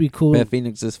mean, it'd be cool. Beth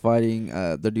Phoenix is fighting.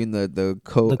 They're doing the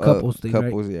couples thing,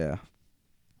 right? yeah.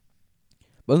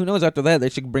 But who knows? After that, they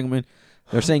should bring him in.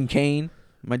 They're saying Kane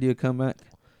might do a comeback.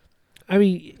 I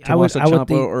mean, Tommaso I would Ciampa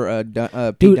think, or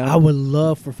Pete dude, Dunne. I would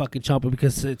love for fucking Ciampa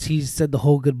because since he said the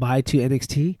whole goodbye to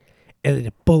NXT, and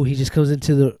then boom, he just comes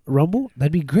into the Rumble.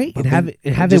 That'd be great, But and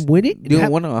have then him win it. Do and a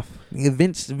have- one off.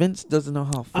 Vince doesn't know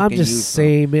how. I'm fucking just use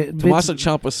saying, man. Tommaso Vince,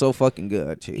 Ciampa's so fucking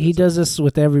good too. he does this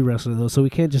with every wrestler though, so we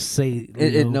can't just say.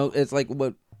 It's like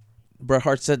what Bret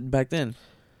Hart said back then.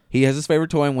 He has his favorite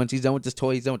toy, and once he's done with this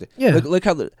toy, he's done with it. Yeah. Look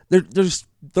how they're just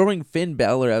throwing Finn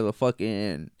Balor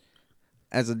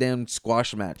as a damn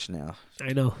squash match now.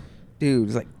 I know. Dude,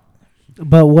 it's like,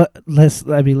 But let's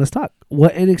talk.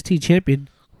 What NXT champion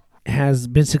has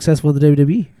been successful in the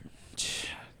WWE?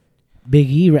 Big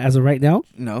E as of right now.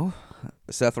 no.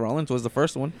 Seth Rollins was the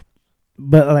first one.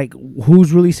 But like,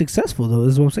 who's really successful though?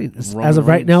 Is what I'm saying. As Roman of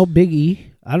right Reigns. now, Big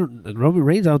E. Roman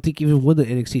Reigns. I don't think even won the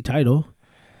NXT title.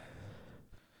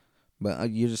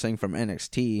 But you're just saying from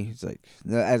NXT, it's like,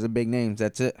 as a big name,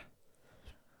 that's it.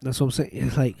 That's what I'm saying.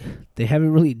 It's like they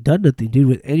haven't really done nothing, dude,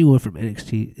 with anyone from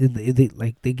NXT. And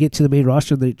they get to the main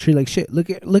roster and they treat like shit.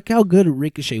 Look how good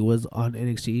Ricochet was on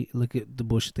NXT. Look at the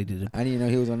bullshit they did. I didn't know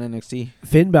he was on NXT.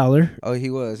 Finn Balor, Oh, he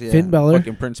was, yeah. Finn Balor.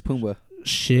 Fucking Prince Pumbaa.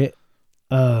 shit.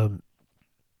 I'm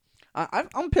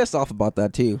pissed off about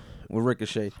that, too, with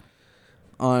Ricochet.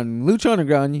 On Lucha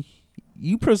Underground,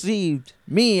 you perceived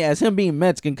me as him being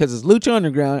Mexican because it's Lucha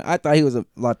Underground. I thought he was a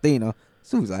Latino.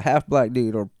 So he was a half black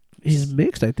dude, or He's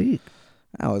mixed, I think.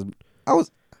 I was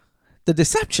the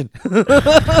deception.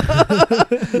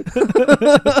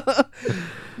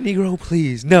 Negro,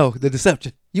 please. No, the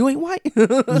deception. You ain't white.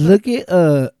 Look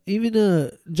at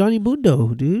even Johnny Mundo,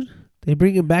 dude. They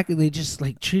bring him back and they just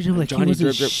like treat him like Johnny he wasn't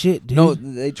Drip Drip. shit, dude. No,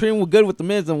 they treat him good with the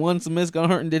Miz, and once the Miz got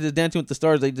hurt and did his Dancing with the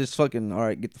Stars, they just fucking, all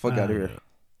right, get the fuck out of here.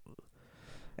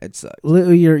 It sucks.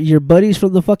 Your buddies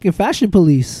from the fucking Fashion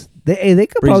Police. They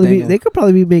could Breeze probably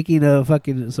Daniel. be making a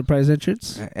fucking surprise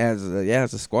entrance. As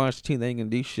a squash team, they ain't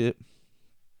gonna do shit.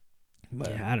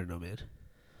 But Yeah, I don't know, man.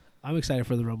 I'm excited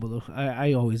for the Rumble though.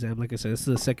 I always am. Like I said, this is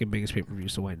the second biggest pay per view,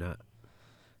 so why not?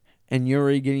 and you're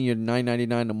already getting your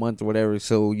 $9.99 a month or whatever,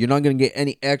 so you're not gonna get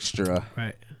any extra.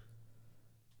 Right.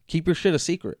 Keep your shit a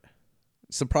secret.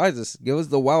 Surprise us. Give us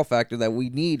the wow factor that we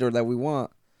need or that we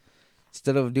want,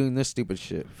 instead of doing this stupid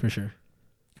shit. For sure.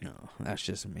 No, that's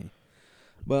just me.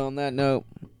 But on that note,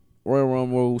 Royal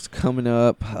Rumble's coming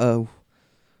up.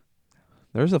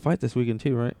 There's a fight this weekend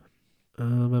too, right?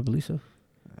 I believe so.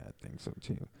 I think so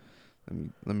too.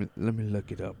 Let me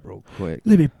look it up real quick.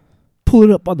 Let me pull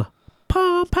it up on the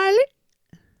Palm Pilot.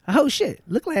 Oh shit!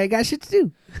 Look like I got shit to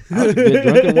do. I was just gonna get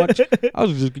drunk and watch. I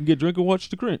was just gonna get drunk and watch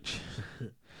The Grinch.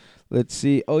 Let's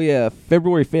see. Oh yeah,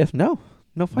 February 5th. No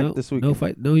fight this week. No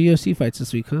fight. No UFC fights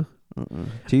this week, huh?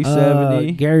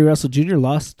 270. Gary Russell Jr.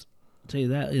 lost. I'll tell you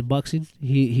that in boxing,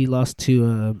 he lost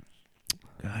to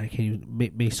God, I can't even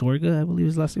Mayorga, I believe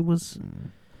his last name was.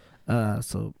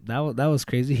 So that was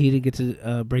crazy. He didn't get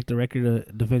to break the record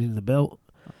of defending the belt.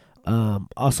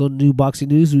 Also, new boxing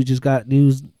news. We just got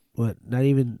news. Not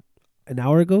even an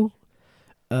hour ago.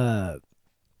 The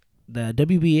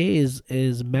WBA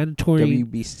is mandatory.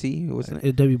 WBC wasn't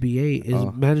it? WBA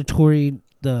is mandatory.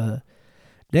 The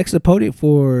next opponent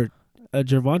for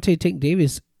Gervonta Tank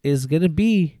Davis is gonna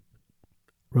be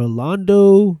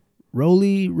Rolando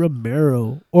Rolly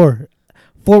Romero, or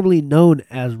formerly known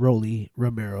as Rolly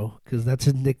Romero, because that's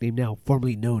his nickname now.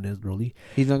 Formerly known as Rolly.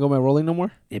 He's not going by Rolling no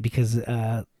more. Yeah, because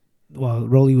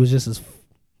Rolly was just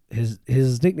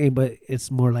his nickname, but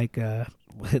it's more like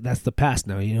that's the past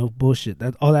now. You know, bullshit.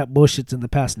 All that bullshit's in the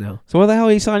past now. So why the hell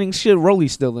are you signing shit Rolly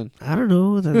still then? I don't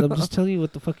know. I'm just telling you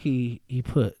what the fuck he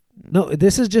put. No,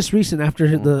 this is just recent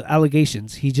after the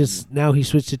allegations. He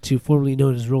switched it to formerly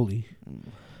known as Rolly.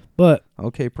 But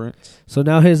Okay, Prince. so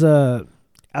now his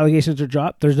allegations are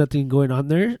dropped. There's nothing going on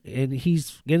there, and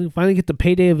he's finally get the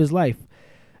payday of his life.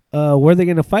 Where they're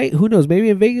gonna fight? Who knows? Maybe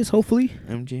in Vegas. Hopefully,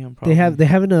 MGM. Probably. they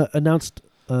haven't announced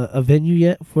a venue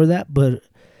yet for that, but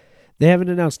they haven't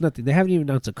announced nothing. They haven't even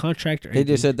announced a contract or They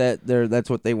anything. just said that that's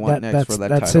what they want next for that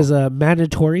that's title.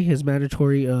 his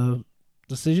mandatory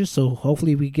decision. So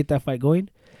hopefully we get that fight going,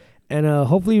 and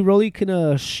hopefully Rolly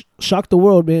can shock the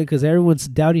world, man, because everyone's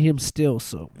doubting him still.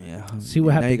 So Yeah. see what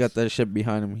Now happens. you got that shit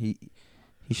behind him. He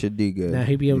should do good. now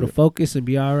he'll be able to focus and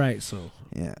be all right. So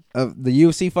Yeah. The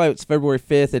UFC fight is February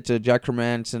 5th. It's Jack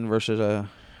Hermanson versus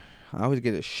I always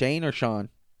get it, Shane or Sean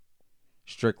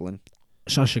Strickland.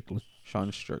 Sean Strickland.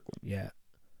 Sean Strickland. Yeah.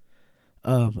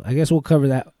 I guess we'll cover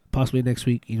that possibly next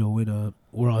week. You know, when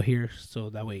we're all here, so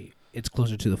that way it's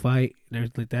closer to the fight and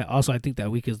everything like that. Also, I think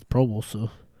that week is the Pro Bowl, so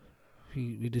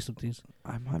we do some things.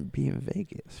 I might be in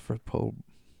Vegas for Pro.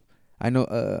 I know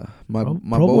my Pro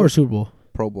boy, Bowl or Super Bowl?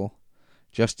 Pro Bowl.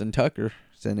 Justin Tucker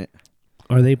is in it.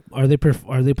 Are they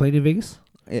playing in Vegas?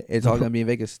 It's The all Pro- gonna be in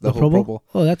Vegas. The The whole Pro Bowl.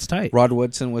 Oh, that's tight. Rod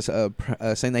Woodson was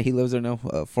saying that he lives there now.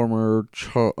 Former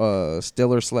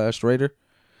Steeler / Raider.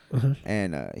 Uh-huh.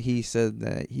 And he said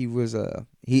that he was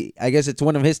I guess it's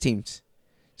one of his teams.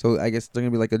 So I guess they're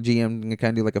gonna be like a GM, kind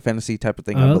of do like a fantasy type of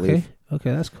thing. Oh, I okay. believe. Okay,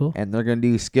 that's cool. And they're gonna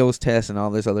do skills tests and all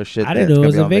this other shit. I didn't that's know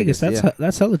it gonna was be in on Vegas. Yeah.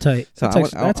 That's hella tight. So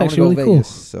That's I wanna actually go really Vegas, cool.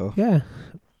 So Yeah,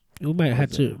 we might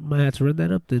have to run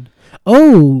that up then.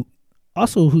 Oh,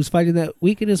 also, who's fighting that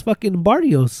weekend is fucking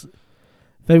Barrios,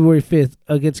 February 5th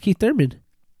against Keith Thurman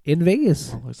in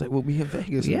Vegas. looks like we'll be in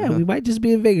Vegas. Yeah, huh? we might just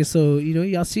be in Vegas. So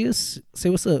y'all see us,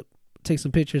 say what's up, take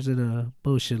some pictures and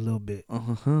bullshit a little bit.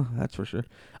 That's for sure.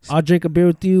 I'll drink a beer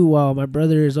with you while my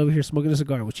brother is over here smoking a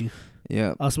cigar with you.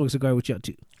 Yeah. I'll smoke a cigar with you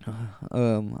too.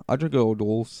 I'll drink Old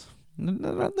Wolves. They're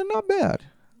not bad.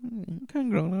 Kind of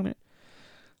growing on it.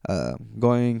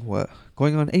 Going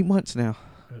on 8 months now.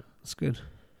 It's good.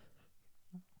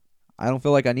 I don't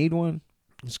feel like I need one,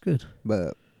 It's good.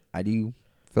 but I do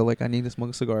feel like I need to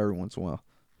smoke a cigar every once in a while.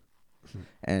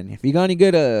 And if you got any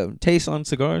good taste on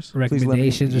cigars,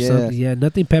 Recommendations or please let me, something. Yeah,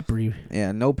 nothing peppery.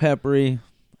 Yeah, no peppery,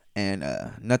 and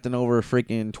nothing over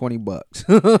freaking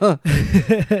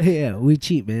 $20. Yeah, we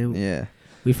cheap, man. Yeah.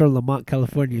 We from Lamont,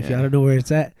 California. If Yeah. y'all don't know where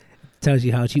it's at, it tells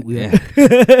you how cheap we are.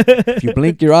 If you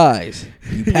blink your eyes,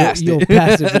 you passed You'll it.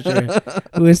 pass it for sure.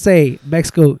 We would say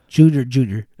Mexico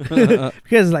Junior.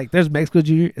 Because like there's Mexico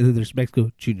Junior and then there's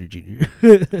Mexico Junior.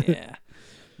 Yeah.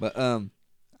 But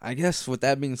I guess with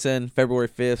that being said, February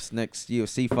 5th, next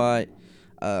UFC fight.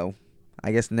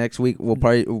 I guess next week we'll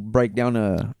probably break down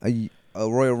a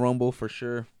Royal Rumble for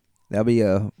sure. That'll be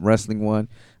a wrestling one.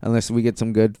 Unless we get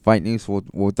some good fight news,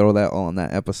 we'll throw that on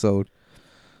that episode.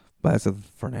 But as of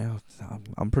for now,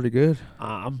 I'm pretty good.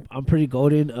 I'm pretty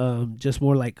golden. Just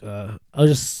more like the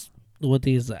one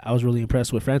thing is that I was really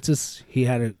impressed with Francis. He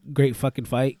had a great fucking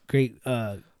fight, great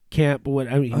camp. What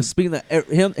I mean, Speaking of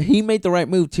that, he made the right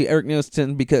move to Eric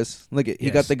Nielsen because look at he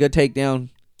got Yes. the good takedown.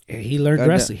 he learned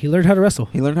wrestling. He learned how to wrestle.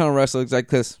 He learned how to wrestle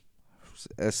exactly because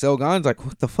Selgon's like,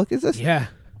 what the fuck is this? Yeah,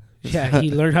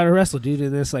 he learned how to wrestle, dude,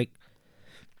 and it's like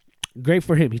great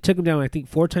for him. He took him down, I think,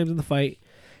 4 times in the fight,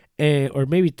 or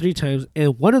maybe 3 times,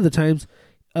 and one of the times,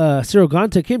 Cyril Gahn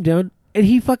took him down, and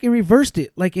he fucking reversed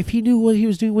it, like if he knew what he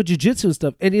was doing with jiu-jitsu and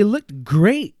stuff, and it looked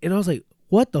great, and I was like,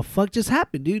 what the fuck just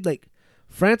happened, dude? Like,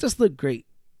 Francis looked great,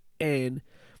 and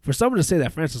for someone to say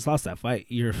that Francis lost that fight,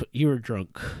 you were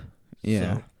drunk.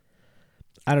 Yeah. So,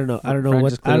 I don't know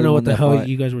Francis what clearly won the that hell fight.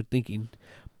 you guys were thinking,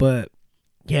 but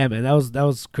yeah, man, that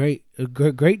was great. A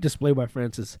great display by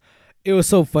Francis. It was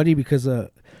so funny because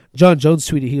John Jones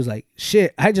tweeted, he was like,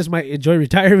 "Shit, I just might enjoy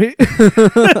retirement."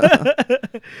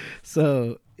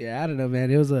 So yeah, I don't know,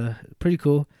 man. It was pretty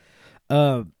cool.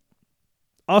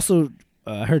 Also,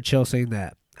 I heard Chael saying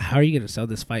that. How are you gonna sell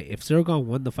this fight? If Cyril Gahn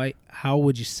won the fight, how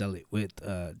would you sell it with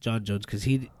John Jones? Because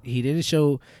he didn't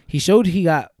show. He showed he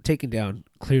got taken down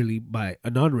clearly by a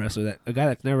non-wrestler, a guy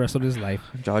that's never wrestled in his life.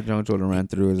 John Jones would have ran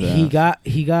through his ass.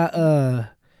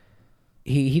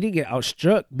 He didn't get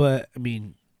outstruck, but I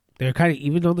mean they're kind of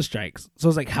even on the strikes. So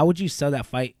it's like, how would you sell that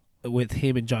fight with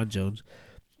him and John Jones?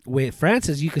 With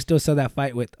Francis, you could still sell that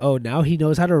fight with, oh, now he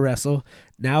knows how to wrestle.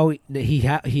 Now he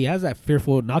has that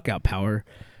fearful knockout power,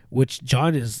 which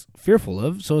John is fearful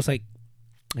of. So it's like,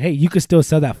 hey, you could still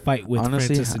sell that fight with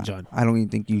Honestly, Francis and John. I don't even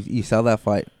think you sell that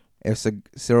fight. If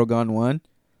Cyril Gahn won,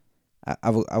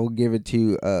 I will give it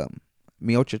to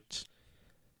Miocic.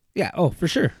 Yeah, oh, for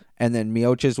sure. And then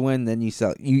Miocic win, then you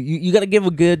sell. You got to give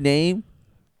a good name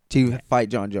to fight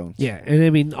John Jones. Yeah, and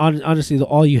I mean, honestly,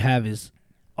 all you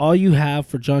have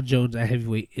for John Jones at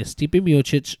heavyweight is Stipe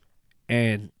Miocic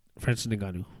and Francis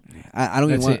Ngannou. I don't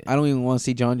That's even it. I don't even want to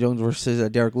see John Jones versus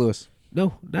Derek Lewis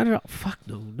No, not at all. Fuck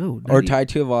no. Not or even- Tai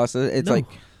Tuivasa. It's No. like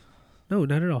No,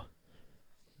 not at all.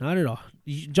 Not at all.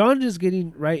 John is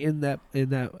getting right in that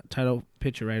title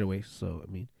picture right away. So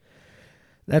I mean,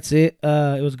 that's it.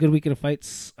 It was a good weekend of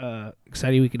fights.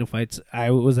 Exciting weekend of fights.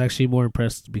 I was actually more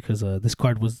impressed because this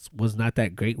card was not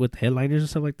that great with headliners and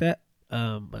stuff like that.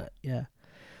 But yeah,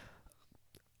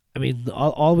 I mean,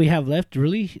 all we have left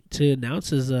really to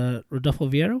announce is Rodolfo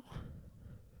Vieira.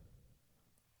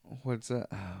 what's that?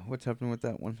 What's happening with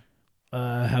that one?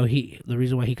 The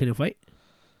reason why he couldn't fight.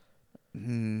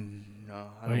 No,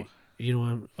 I don't. Right. You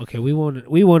know, okay, we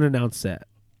won't announce that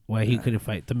why he couldn't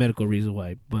fight, the medical reason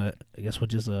why. But I guess we'll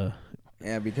just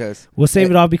Yeah, because we'll save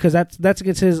it all because that's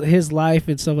against his life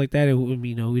and stuff like that. And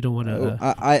we don't want to.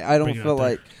 I don't bring it feel up there.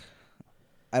 like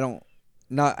I don't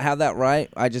not have that right.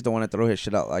 I just don't want to throw his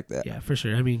shit out like that. Yeah, for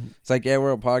sure. I mean, It's like, yeah,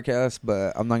 we're a podcast,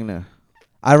 but I'm not gonna.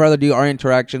 I'd rather do our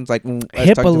interactions like when us talk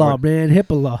to HIPAA law, our- man,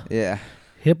 HIPAA law. Yeah,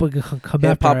 HIPAA can come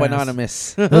Hip after Hop our ass.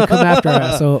 Anonymous. They'll come after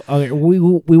us. So okay,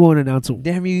 we won't announce.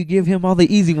 Damn you! Give him all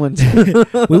the easy ones.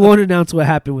 We won't announce what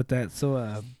happened with that.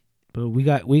 So, but we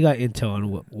got intel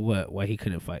on why he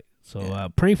couldn't fight. So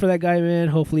praying for that guy, man.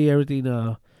 Hopefully everything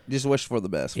Just wish for the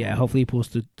best. Yeah, hopefully he pulls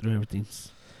through everything.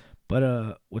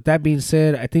 But with that being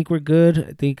said, I think we're good.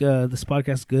 I think this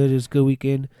podcast is good. It's a good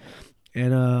weekend.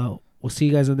 And we'll see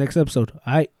you guys in the next episode.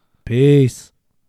 All right. Peace.